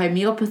like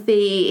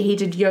homeopathy. He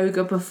did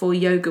yoga before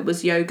yoga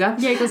was yoga.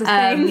 Yoga's a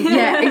thing.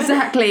 Yeah,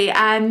 exactly.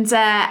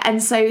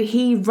 And so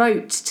he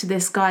wrote to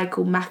this guy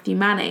called Matthew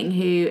Manning,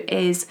 who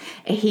is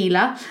a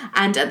healer.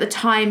 And at the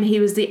time, he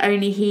was the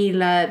only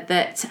healer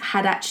that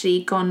had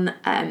actually gone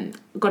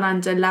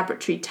under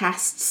laboratory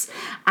tests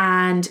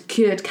and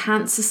cured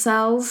cancer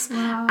cells.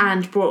 Wow.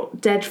 And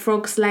brought dead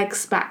frogs'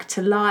 legs back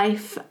to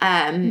life.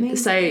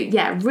 So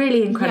yeah,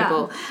 really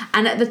incredible.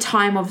 And at the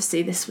time,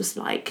 obviously, this was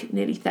like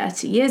nearly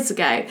 30 years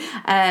ago,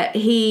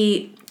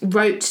 he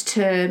wrote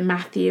to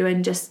Matthew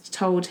and just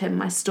told him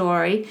my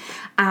story,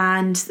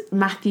 and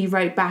Matthew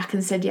wrote back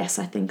and said, yes,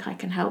 I think I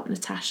can help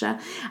Natasha.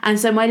 And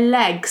so my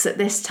legs at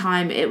this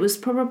time, it was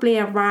probably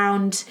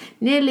around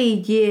nearly a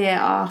year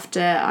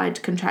after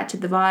I'd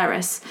contracted the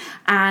virus,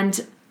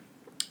 and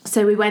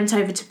so we went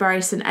over to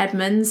Bury St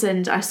Edmunds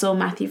and I saw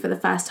Matthew for the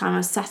first time. I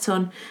was sat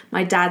on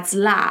my dad's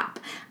lap,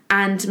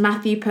 and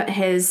Matthew put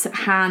his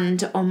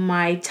hand on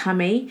my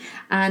tummy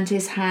and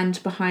his hand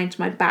behind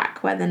my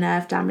back where the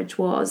nerve damage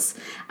was.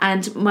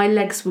 And my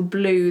legs were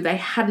blue. They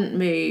hadn't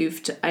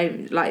moved.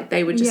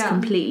 They were just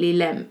completely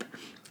limp.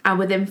 And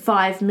within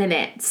 5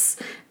 minutes,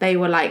 they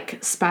were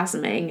like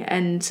spasming,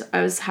 and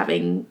I was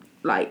having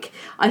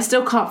I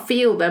still can't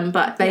feel them,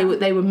 but they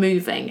were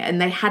moving,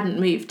 and they hadn't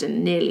moved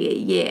in nearly a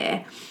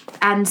year.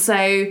 And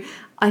so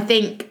I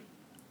think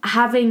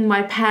having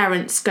my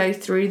parents go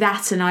through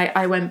that, and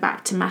I went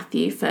back to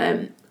Matthew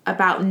for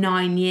about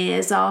 9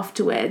 years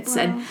afterwards.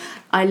 Wow. And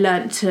I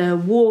learnt to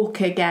walk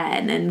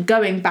again, and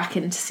going back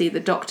in to see the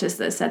doctors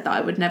that said that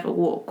I would never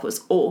walk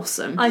was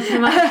awesome. I can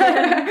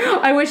imagine.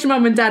 I wish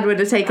Mum and Dad would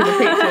have taken a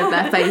picture of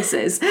their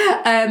faces.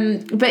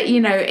 But,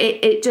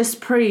 it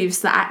just proves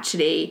that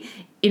actually,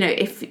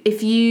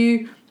 if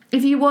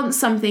you want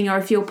something, or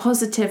if you're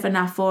positive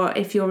enough, or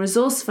if you're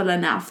resourceful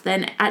enough,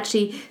 then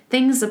actually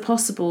things are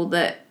possible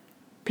that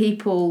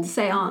people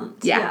say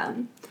aren't. Yeah.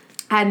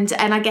 And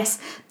I guess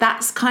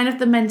that's kind of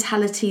the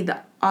mentality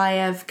that I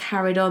have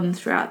carried on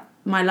throughout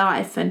my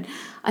life. And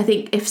I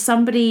think if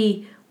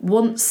somebody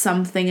wants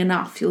something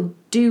enough, you'll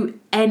do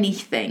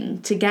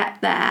anything to get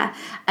there.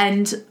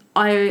 And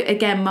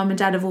Mum and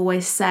Dad have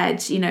always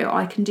said,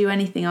 I can do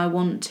anything I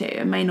want to.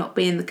 It may not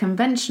be in the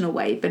conventional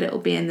way, but it'll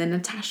be in the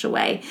Natasha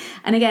way.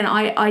 And again,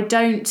 I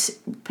don't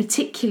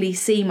particularly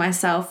see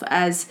myself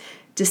as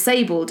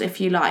disabled, if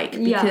you like,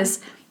 because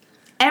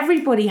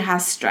everybody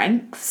has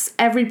strengths,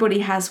 everybody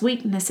has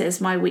weaknesses.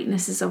 My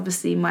weakness is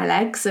obviously my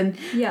legs and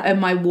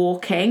my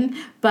walking,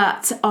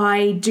 but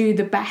I do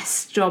the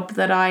best job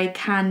that I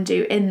can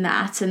do in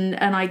that, and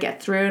I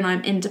get through, and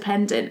I'm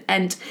independent.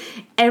 And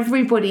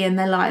everybody in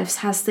their lives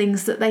has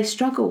things that they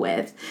struggle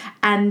with,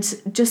 and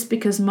just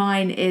because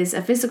mine is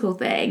a physical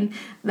thing,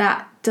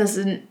 that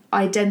doesn't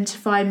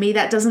identify me,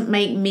 that doesn't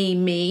make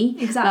me.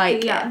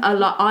 Exactly.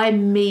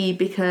 I'm me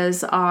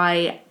because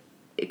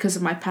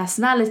of my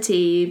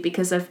personality,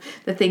 because of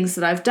the things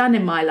that I've done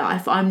in my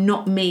life. I'm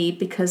not me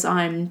because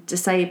I'm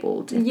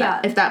disabled,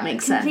 if that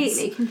makes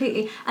sense.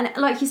 Completely. And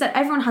like you said,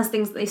 everyone has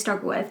things that they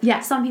struggle with. Yeah.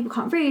 Some people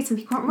can't read, some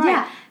people can't write.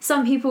 Yeah.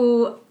 Some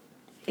people,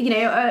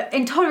 are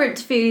intolerant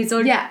to foods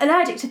or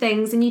allergic to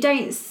things, and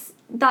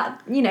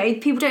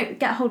people don't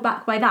get held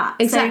back by that.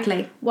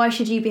 Exactly. So why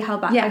should you be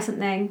held back by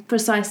something?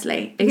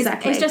 Precisely. Because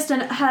exactly. It's just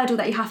a hurdle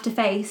that you have to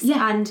face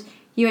and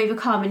you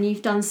overcome, and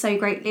you've done so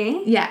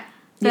greatly. Yeah.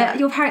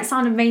 Your parents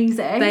sound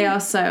amazing. They are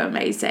so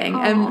amazing.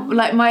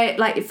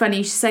 Funny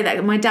you should say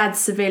that. My dad's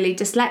severely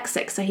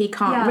dyslexic, so he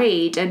can't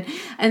read,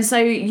 and so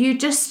you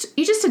just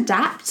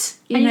adapt.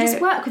 You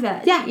just work with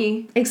it. Yeah, don't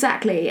you?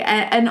 Exactly.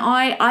 And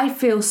I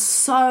feel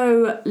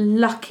so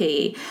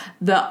lucky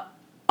that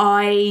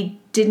I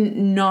didn't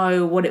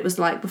know what it was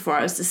like before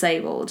I was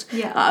disabled.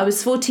 Yeah. I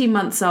was 14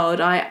 months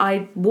old.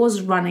 I was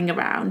running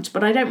around,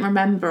 but I don't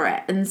remember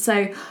it. And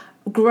so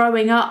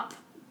growing up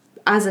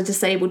as a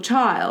disabled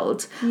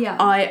child,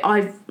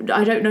 I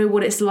don't know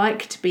what it's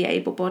like to be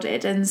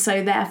able-bodied, and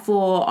so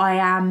therefore I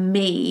am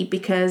me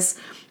because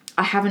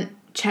I haven't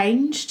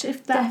changed,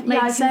 if that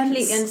makes sense. I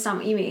completely understand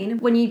what you mean.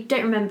 When you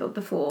don't remember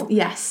before,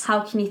 how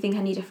can you think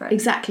any different?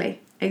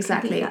 Exactly.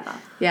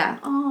 Yeah.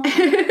 Oh,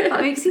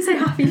 that makes me so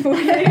happy for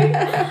you.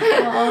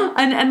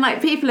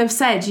 And people have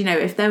said,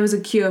 if there was a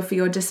cure for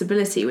your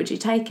disability, would you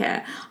take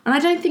it? And I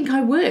don't think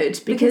I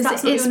would, because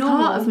it's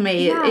part of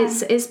me. Yeah.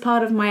 It's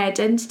part of my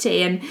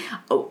identity, and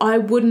I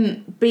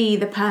wouldn't be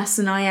the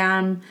person I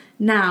am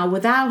now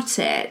without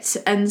it.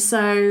 And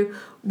so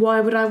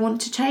why would I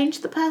want to change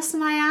the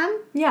person I am?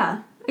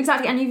 Yeah,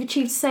 exactly. And you've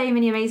achieved so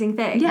many amazing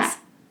things.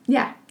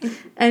 Yeah.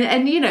 And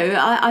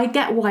I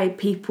get why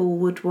people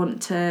would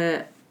want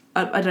to,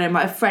 I don't know,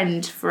 my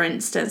friend, for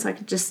instance, I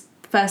could just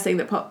first thing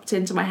that popped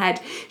into my head.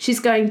 She's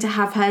going to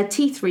have her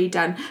teeth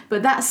redone,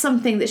 but that's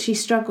something that she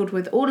struggled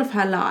with all of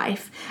her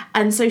life,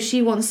 and so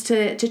she wants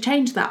to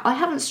change that. I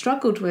haven't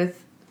struggled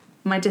with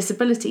my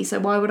disability, so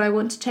why would I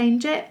want to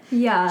change it? Do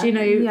you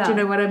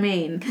know what I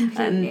mean?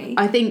 Completely. And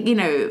I think, you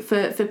know,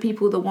 for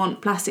people that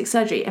want plastic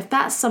surgery, if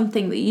that's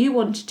something that you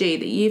want to do,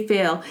 that you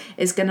feel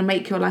is going to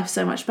make your life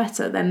so much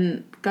better,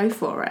 then go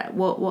for it.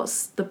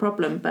 What's the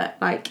problem? But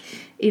like,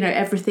 you know,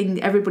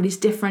 everybody's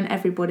different,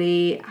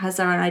 everybody has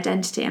their own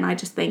identity, and I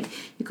just think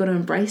you've got to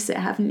embrace it,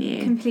 haven't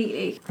you?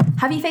 Completely.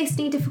 Have you faced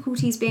any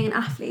difficulties being an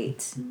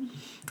athlete?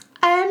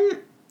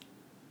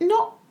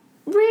 Not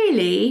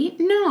really,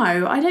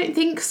 no, I don't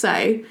think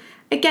so.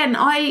 Again,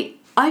 I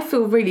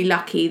feel really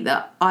lucky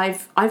that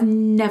I've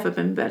never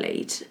been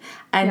bullied,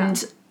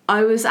 and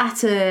I was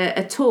at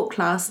a talk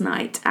last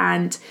night,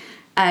 and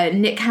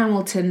Nick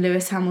Hamilton,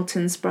 Lewis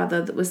Hamilton's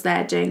brother, that was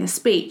there doing a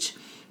speech,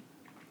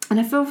 and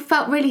I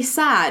felt really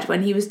sad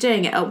when he was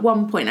doing it at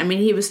one point. I mean,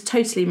 he was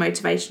totally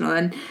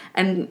motivational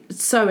and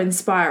so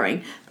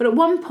inspiring, but at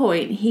one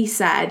point he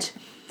said,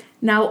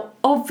 now,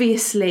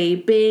 obviously,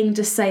 being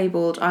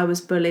disabled, I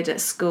was bullied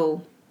at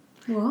school.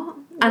 What?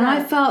 And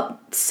I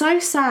felt so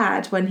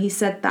sad when he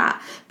said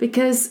that,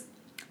 because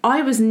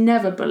I was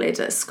never bullied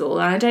at school.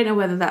 And I don't know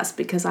whether that's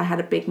because I had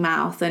a big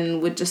mouth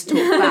and would just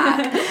talk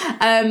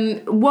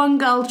back. One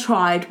girl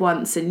tried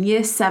once in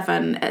year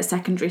 7 at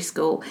secondary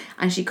school,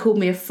 and she called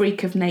me a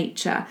freak of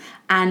nature.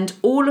 And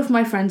all of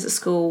my friends at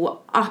school were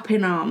up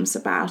in arms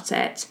about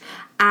it.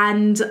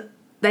 And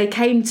they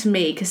came to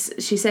me because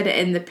she said it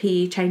in the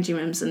PE changing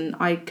rooms, and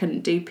I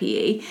couldn't do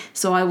PE,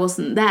 so I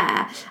wasn't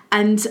there.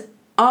 And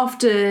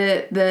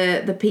after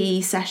the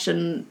PE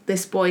session,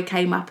 this boy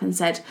came up and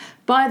said,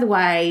 by the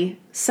way,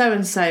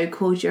 so-and-so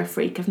called you a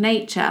freak of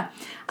nature.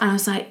 And I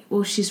was like,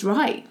 well, she's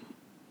right.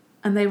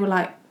 And they were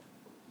like,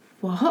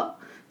 what?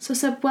 So I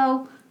said,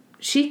 well,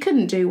 she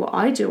couldn't do what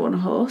I do on a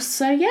horse,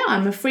 so yeah,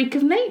 I'm a freak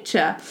of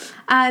nature.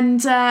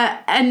 And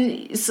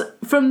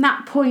from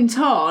that point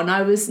on,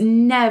 I was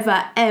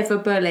never ever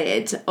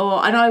bullied,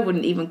 and I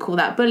wouldn't even call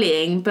that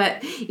bullying,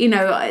 but you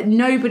know,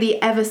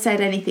 nobody ever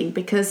said anything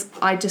because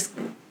I just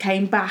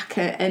came back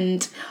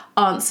and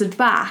answered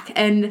back.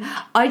 And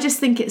I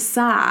just think it's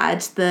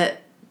sad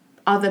that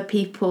other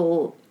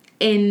people,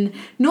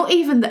 not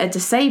even that are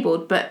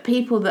disabled, but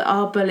people that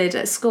are bullied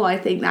at school, I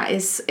think that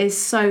is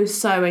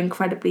so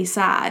incredibly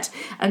sad,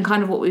 and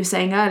kind of what we were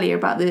saying earlier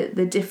about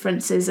the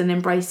differences and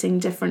embracing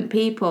different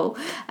people.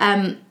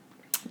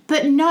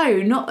 But no,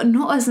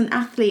 not as an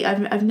athlete.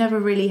 I've never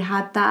really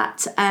had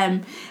that.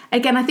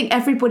 Again, I think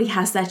everybody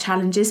has their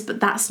challenges,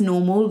 but that's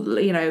normal.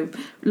 You know,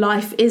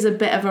 life is a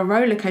bit of a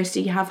roller coaster.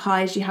 You have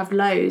highs, you have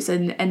lows,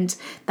 and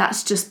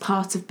that's just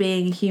part of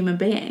being a human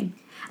being.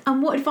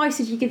 And what advice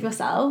would you give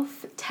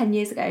yourself 10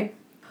 years ago?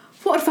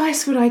 What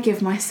advice would I give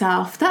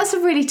myself? That's a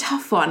really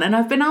tough one, and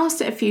I've been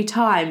asked it a few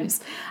times.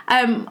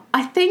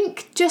 I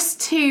think just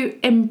to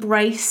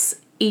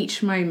embrace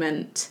each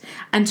moment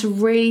and to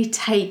really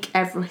take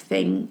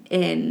everything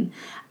in.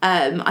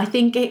 I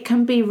think it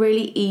can be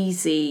really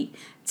easy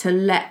to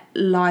let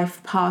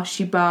life pass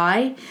you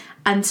by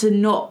and to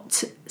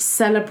not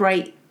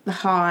celebrate the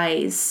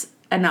highs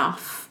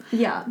enough.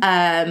 Yeah.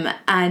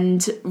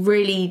 And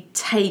really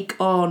take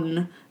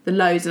on the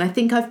lows. And I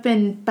think I've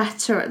been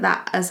better at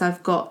that as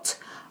I've got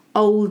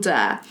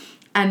older,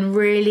 and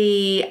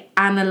really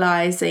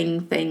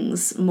analysing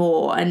things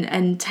more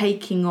and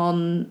taking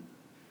on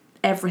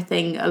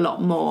everything a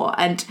lot more.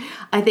 And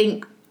I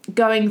think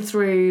going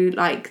through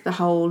like the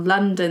whole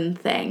London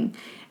thing,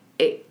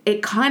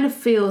 it kind of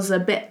feels a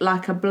bit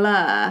like a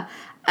blur,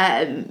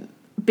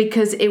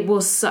 because it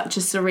was such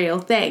a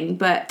surreal thing.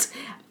 But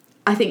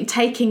I think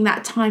taking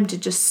that time to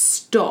just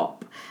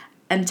stop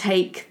and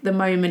take the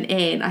moment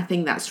in, I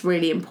think that's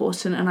really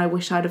important, and I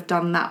wish I'd have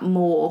done that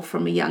more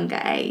from a younger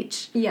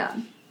age. Yeah,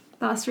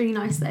 that's really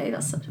nice though.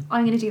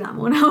 I'm going to do that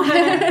more now.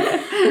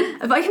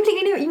 But I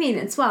completely know what you mean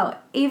as well.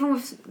 Even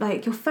with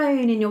like your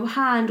phone in your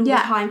hand all the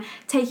time,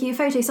 taking a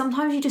photo,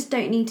 sometimes you just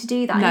don't need to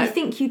do that. No. And you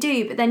think you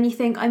do, but then you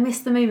think, I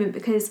missed the moment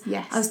because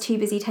I was too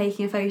busy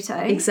taking a photo.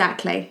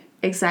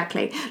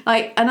 Exactly.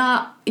 Like,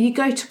 and you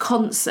go to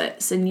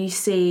concerts and you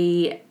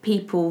see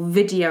people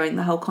videoing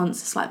the whole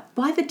concert. It's like,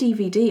 buy the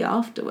DVD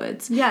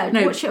afterwards. Yeah,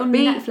 watch it on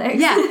Netflix.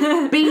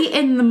 Yeah, be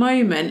in the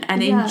moment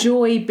and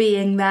enjoy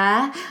being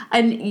there.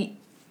 And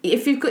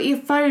if you've got your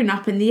phone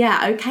up in the air,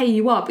 okay,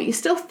 you are, but you're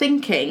still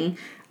thinking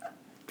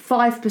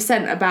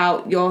 5%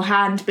 about your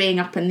hand being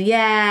up in the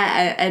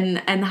air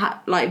and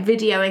like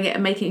videoing it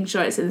and making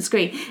sure it's in the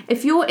screen.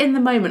 If you're in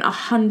the moment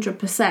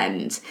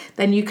 100%,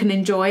 then you can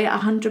enjoy it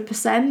 100%.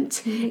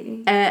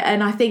 Mm-hmm.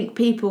 And I think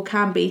people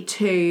can be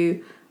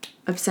too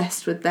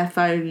obsessed with their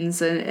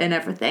phones and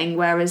everything,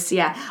 whereas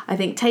I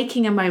think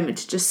taking a moment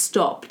to just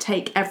stop,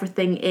 take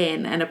everything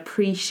in and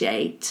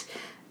appreciate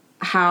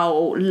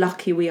how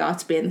lucky we are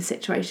to be in the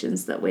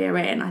situations that we're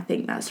in, I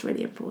think that's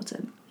really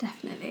important.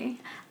 Definitely.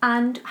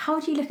 And how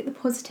do you look at the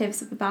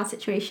positives of a bad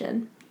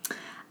situation?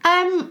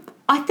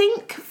 I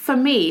think for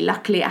me,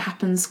 luckily, it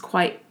happens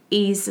quite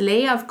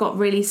easily. I've got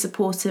really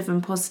supportive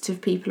and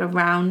positive people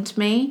around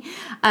me.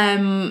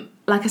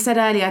 Like I said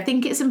earlier, I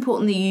think it's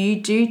important that you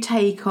do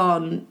take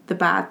on the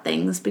bad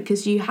things,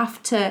 because you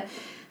have to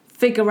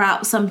figure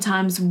out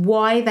sometimes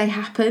why they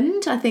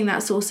happened. I think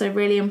that's also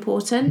really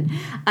important.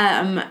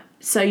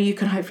 So you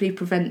can hopefully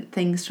prevent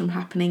things from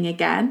happening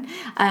again.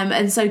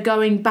 And so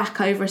going back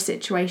over a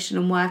situation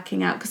and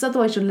working out, because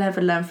otherwise you'll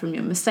never learn from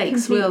your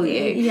mistakes, will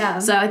you? Yeah.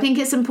 So I think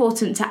it's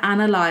important to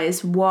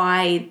analyse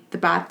why the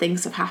bad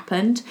things have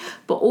happened,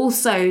 but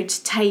also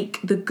to take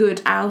the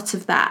good out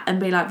of that and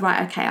be like,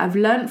 right, okay, I've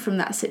learned from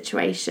that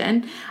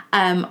situation.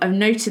 I've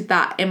noted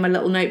that in my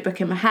little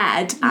notebook in my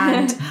head,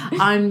 and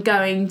I'm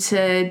going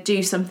to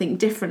do something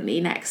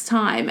differently next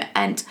time.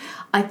 And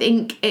I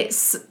think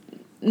it's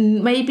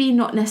maybe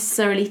not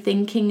necessarily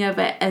thinking of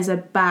it as a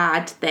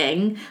bad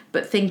thing,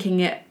 but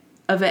thinking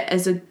of it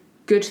as a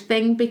good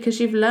thing because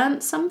you've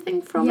learnt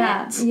something from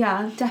it.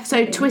 Yeah, definitely.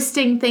 So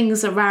twisting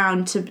things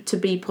around to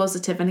be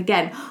positive. And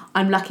again,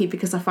 I'm lucky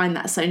because I find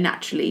that so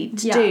naturally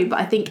to do. But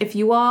I think if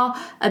you are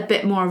a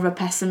bit more of a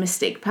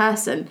pessimistic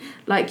person,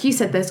 like you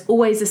said, there's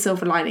always a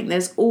silver lining.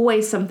 There's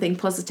always something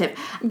positive.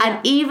 And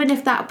even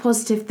if that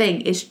positive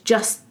thing is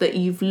just that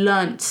you've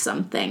learnt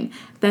something,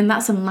 then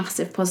that's a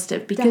massive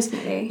positive, because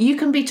you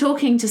can be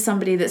talking to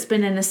somebody that's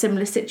been in a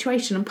similar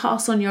situation and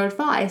pass on your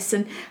advice.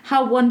 And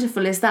how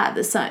wonderful is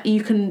that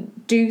you can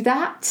do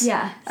that?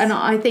 Yes. And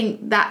I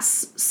think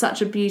that's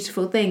such a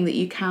beautiful thing, that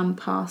you can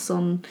pass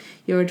on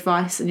your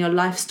advice and your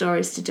life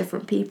stories to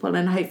different people,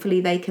 and hopefully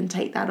they can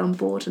take that on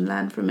board and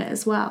learn from it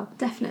as well.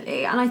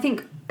 Definitely. And I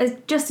think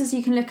just as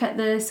you can look at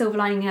the silver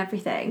lining and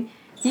everything,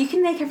 you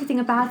can make everything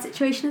a bad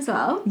situation as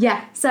well.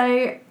 Yeah.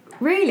 So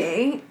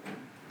really,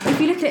 if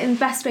you look at it in the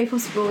best way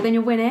possible, then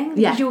you're winning,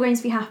 because you're going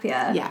to be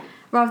happier. Yeah.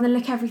 Rather than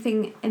look at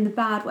everything in the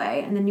bad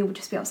way, and then you'll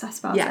just be obsessed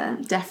about it. Yeah,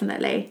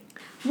 definitely.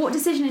 What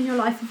decision in your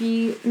life have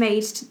you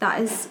made that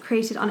has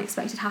created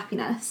unexpected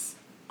happiness?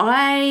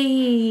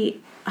 I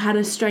had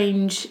a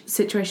strange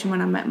situation when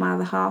I met my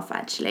other half,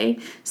 actually.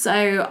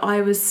 So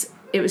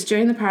it was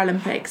during the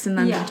Paralympics in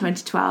London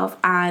 2012,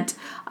 and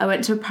I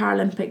went to a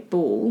Paralympic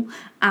ball,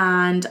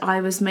 and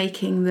I was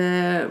making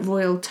the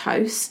royal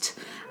toast,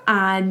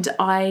 and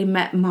I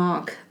met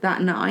Mark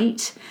that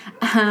night,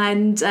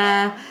 and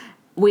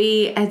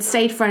we had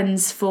stayed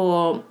friends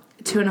for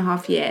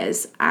 2.5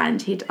 years,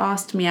 and he'd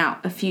asked me out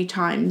a few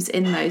times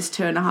in those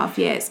 2.5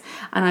 years,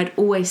 and I'd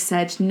always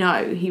said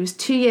no. He was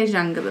 2 years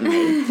younger than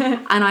me,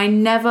 and I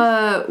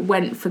never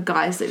went for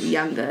guys that were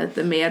younger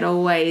than me. I'd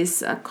always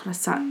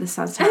this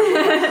sounds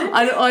terrible.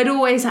 I'd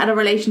always had a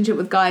relationship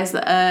with guys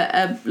that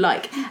are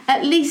like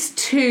at least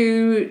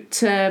 2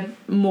 to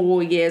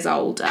more years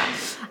older,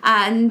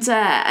 and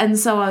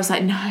so I was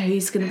like, no,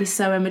 he's going to be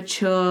so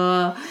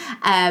immature.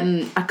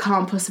 I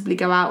can't possibly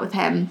go out with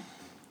him.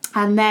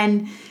 And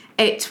then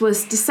it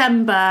was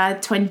December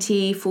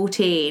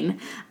 2014,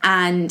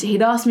 and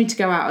he'd asked me to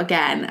go out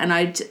again, and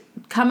I'd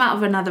come out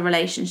of another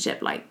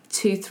relationship like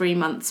 2-3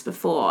 months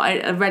before,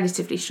 a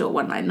relatively short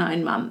one, like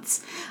 9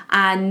 months,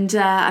 and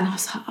I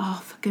was like,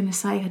 oh, for goodness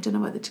sake, I don't know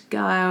whether to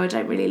go, I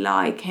don't really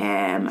like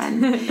him,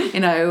 and the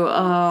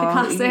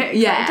classic,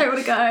 I don't want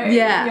to go.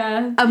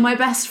 Yeah. And my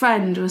best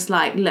friend was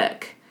like,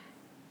 look,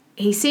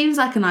 he seems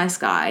like a nice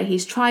guy,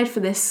 he's tried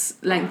for this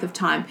length of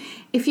time,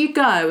 if you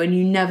go and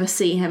you never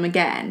see him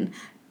again,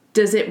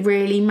 does it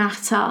really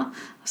matter? I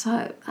was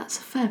like, that's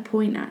a fair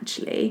point,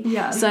 actually.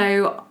 Yeah.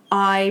 So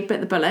I bit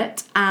the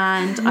bullet,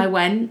 and I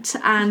went,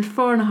 and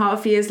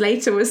 4.5 years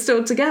later we're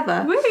still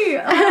together. Woo!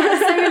 Oh,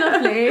 that's so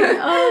lovely.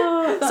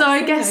 Oh, that's so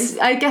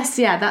I guess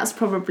that's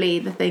probably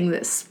the thing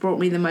that's brought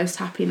me the most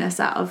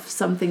happiness out of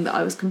something that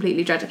I was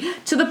completely dreading.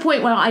 To the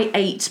point where I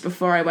ate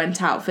before I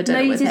went out for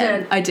dinner with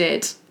him. I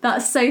did.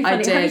 That's so funny.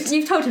 I did.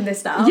 You've told him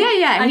this now.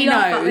 Yeah, he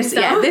knows.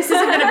 Yeah, this isn't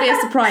going to be a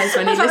surprise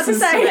when he listens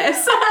to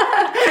this.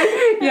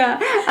 Yeah,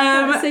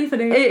 that's so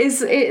funny. It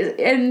is,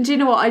 and do you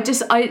know what?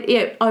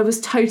 I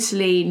was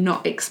totally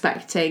not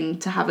expecting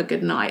to have a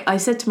good night. I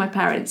said to my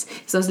parents,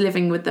 because I was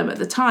living with them at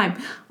the time,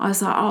 I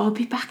was like, oh, I'll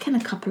be back in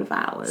a couple of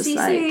hours. See you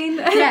soon.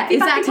 Yeah, be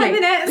exactly. Back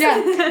in 10 minutes.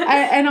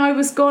 Yeah, and I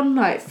was gone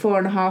like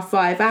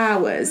 4.5-5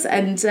 hours,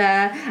 and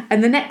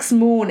the next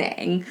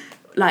morning,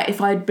 like,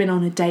 if I'd been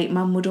on a date,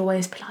 Mum would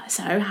always be like,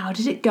 so how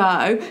did it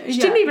go? She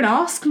didn't even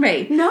ask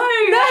me. No.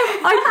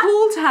 I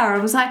called her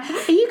and was like,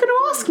 are you going to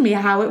ask me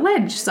how it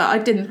went? She's like, I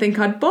didn't think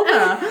I'd bother.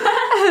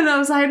 And I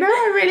was like, no,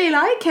 I really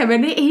like him.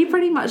 And he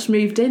pretty much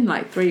moved in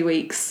like 3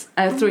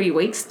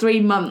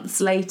 months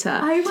later.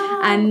 Oh,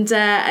 wow.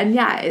 And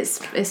yeah,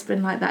 it's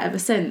been like that ever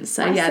since.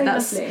 So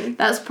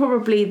that's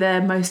probably the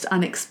most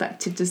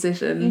unexpected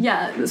decision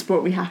that's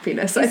brought me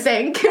happiness, I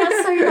think.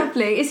 That's so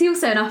lovely. Is he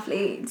also an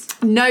athlete?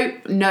 No,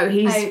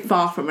 he's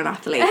far from an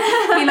athlete.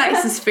 He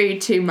likes his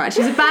food too much.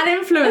 He's a bad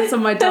influence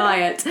on my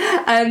diet.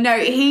 No,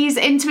 he's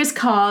into his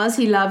cars.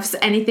 He loves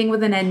anything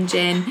with an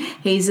engine.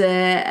 He's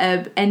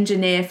a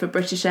engineer for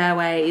British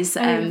Airways.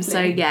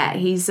 So yeah,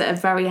 he's a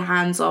very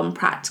hands-on,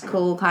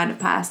 practical kind of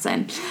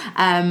person.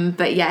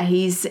 But yeah,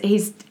 he's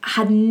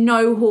had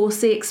no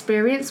horsey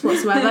experience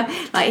whatsoever.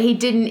 Like I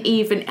don't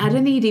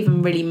think he'd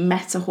even really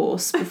met a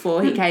horse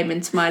before he came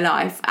into my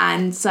life.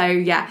 And so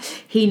yeah,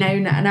 he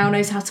now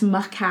knows how to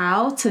muck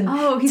out and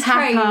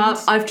tack up.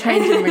 I've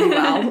trained him really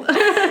well.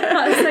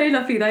 That's so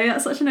lovely though.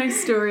 That's such a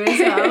nice story as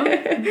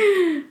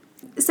well.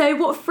 So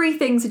what 3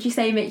 things would you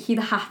say make you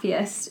the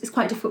happiest? It's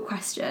quite a difficult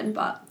question,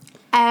 but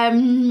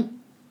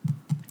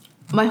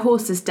my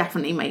horses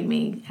definitely made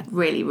me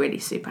really, really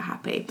super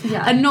happy.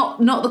 Yeah. And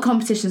not the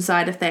competition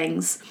side of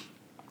things.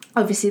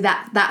 Obviously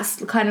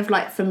that's kind of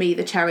like for me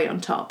the cherry on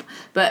top.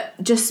 But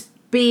just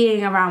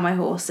being around my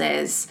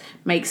horses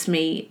makes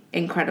me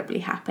incredibly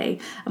happy.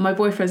 And my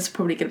boyfriend's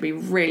probably going to be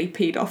really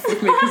peed off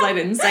with me because I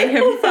didn't say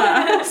him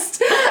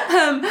first.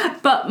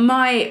 But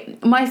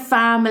my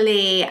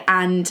family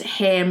and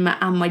him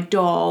and my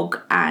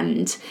dog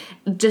and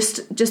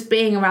just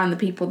being around the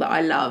people that I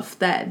love,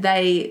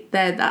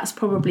 that's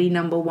probably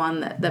number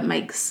one that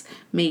makes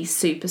me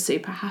super,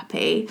 super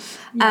happy.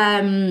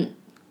 Yeah.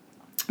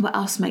 What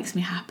else makes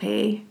me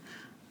happy?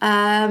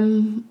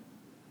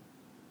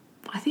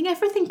 I think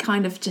everything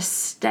kind of just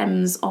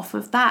stems off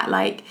of that.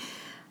 Like,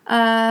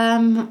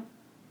 that's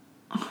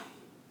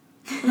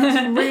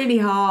really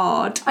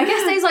hard. I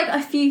guess there's like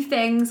a few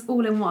things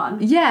all in one.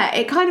 Yeah,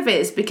 it kind of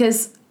is,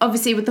 because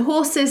obviously with the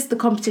horses, the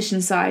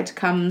competition side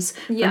comes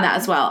from that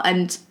as well.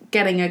 And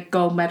getting a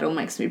gold medal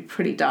makes me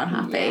pretty darn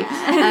happy.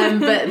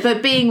 Yeah.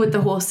 But being with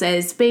the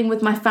horses, being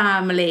with my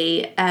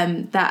family,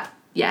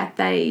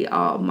 they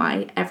are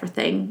my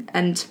everything,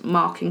 and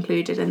Mark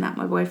included in that,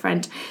 my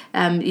boyfriend.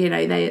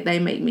 They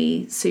make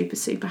me super,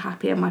 super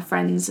happy, and my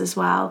friends as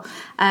well.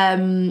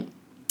 And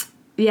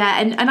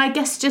I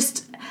guess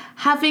just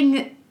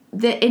having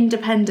the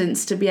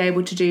independence to be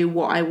able to do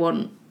what I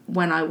want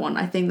when I want,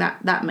 I think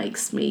that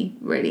makes me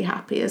really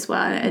happy as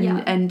well.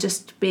 And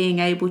just being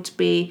able to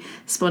be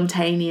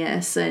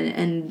spontaneous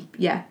and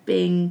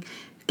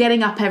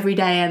getting up every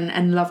day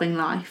and loving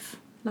life.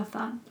 Love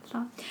that. Do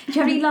you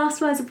have any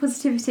last words of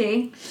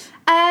positivity?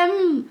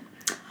 I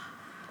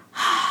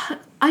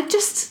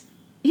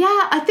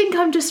think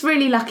I'm just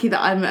really lucky that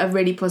I'm a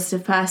really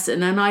positive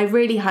person, and I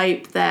really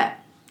hope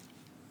that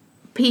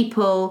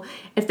people,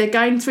 if they're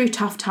going through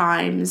tough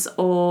times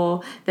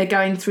or they're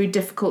going through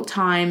difficult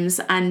times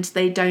and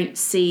they don't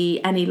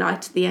see any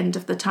light at the end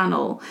of the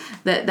tunnel,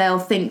 that they'll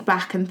think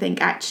back and think,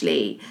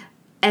 actually,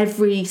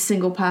 every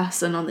single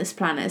person on this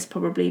planet has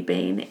probably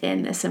been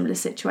in a similar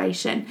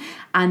situation,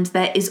 and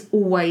there is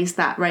always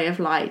that ray of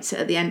light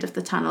at the end of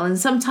the tunnel. And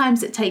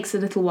sometimes it takes a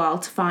little while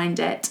to find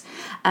it,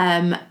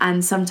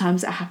 and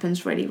sometimes it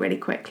happens really, really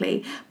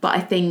quickly. But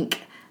I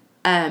think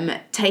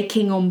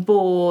taking on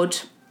board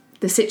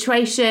the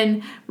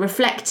situation,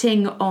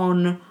 reflecting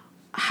on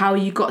how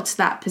you got to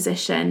that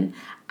position,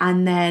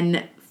 and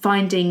then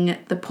finding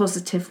the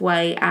positive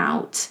way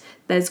out,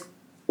 there's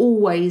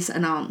always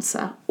an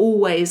answer,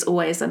 always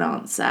an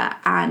answer,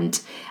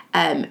 and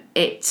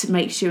it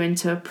makes you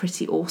into a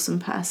pretty awesome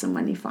person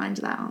when you find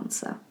that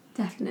answer.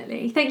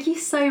 Definitely. Thank you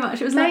so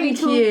much. It was lovely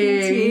talking to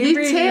you. You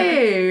really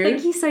too.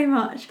 Thank you so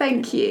much.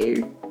 Thank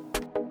you.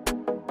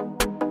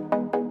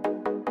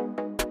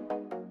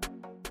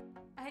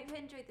 I hope you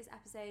enjoyed this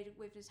episode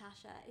with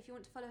Natasha. If you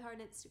want to follow her on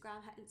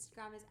Instagram, her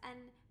Instagram is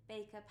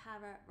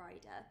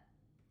nbakerpararider.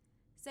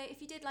 So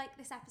if you did like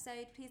this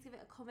episode, please give it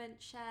a comment,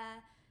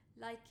 share,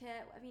 like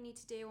it, whatever you need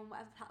to do on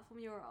whatever platform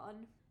you're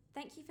on.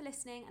 Thank you for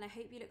listening, and I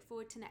hope you look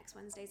forward to next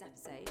Wednesday's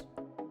episode.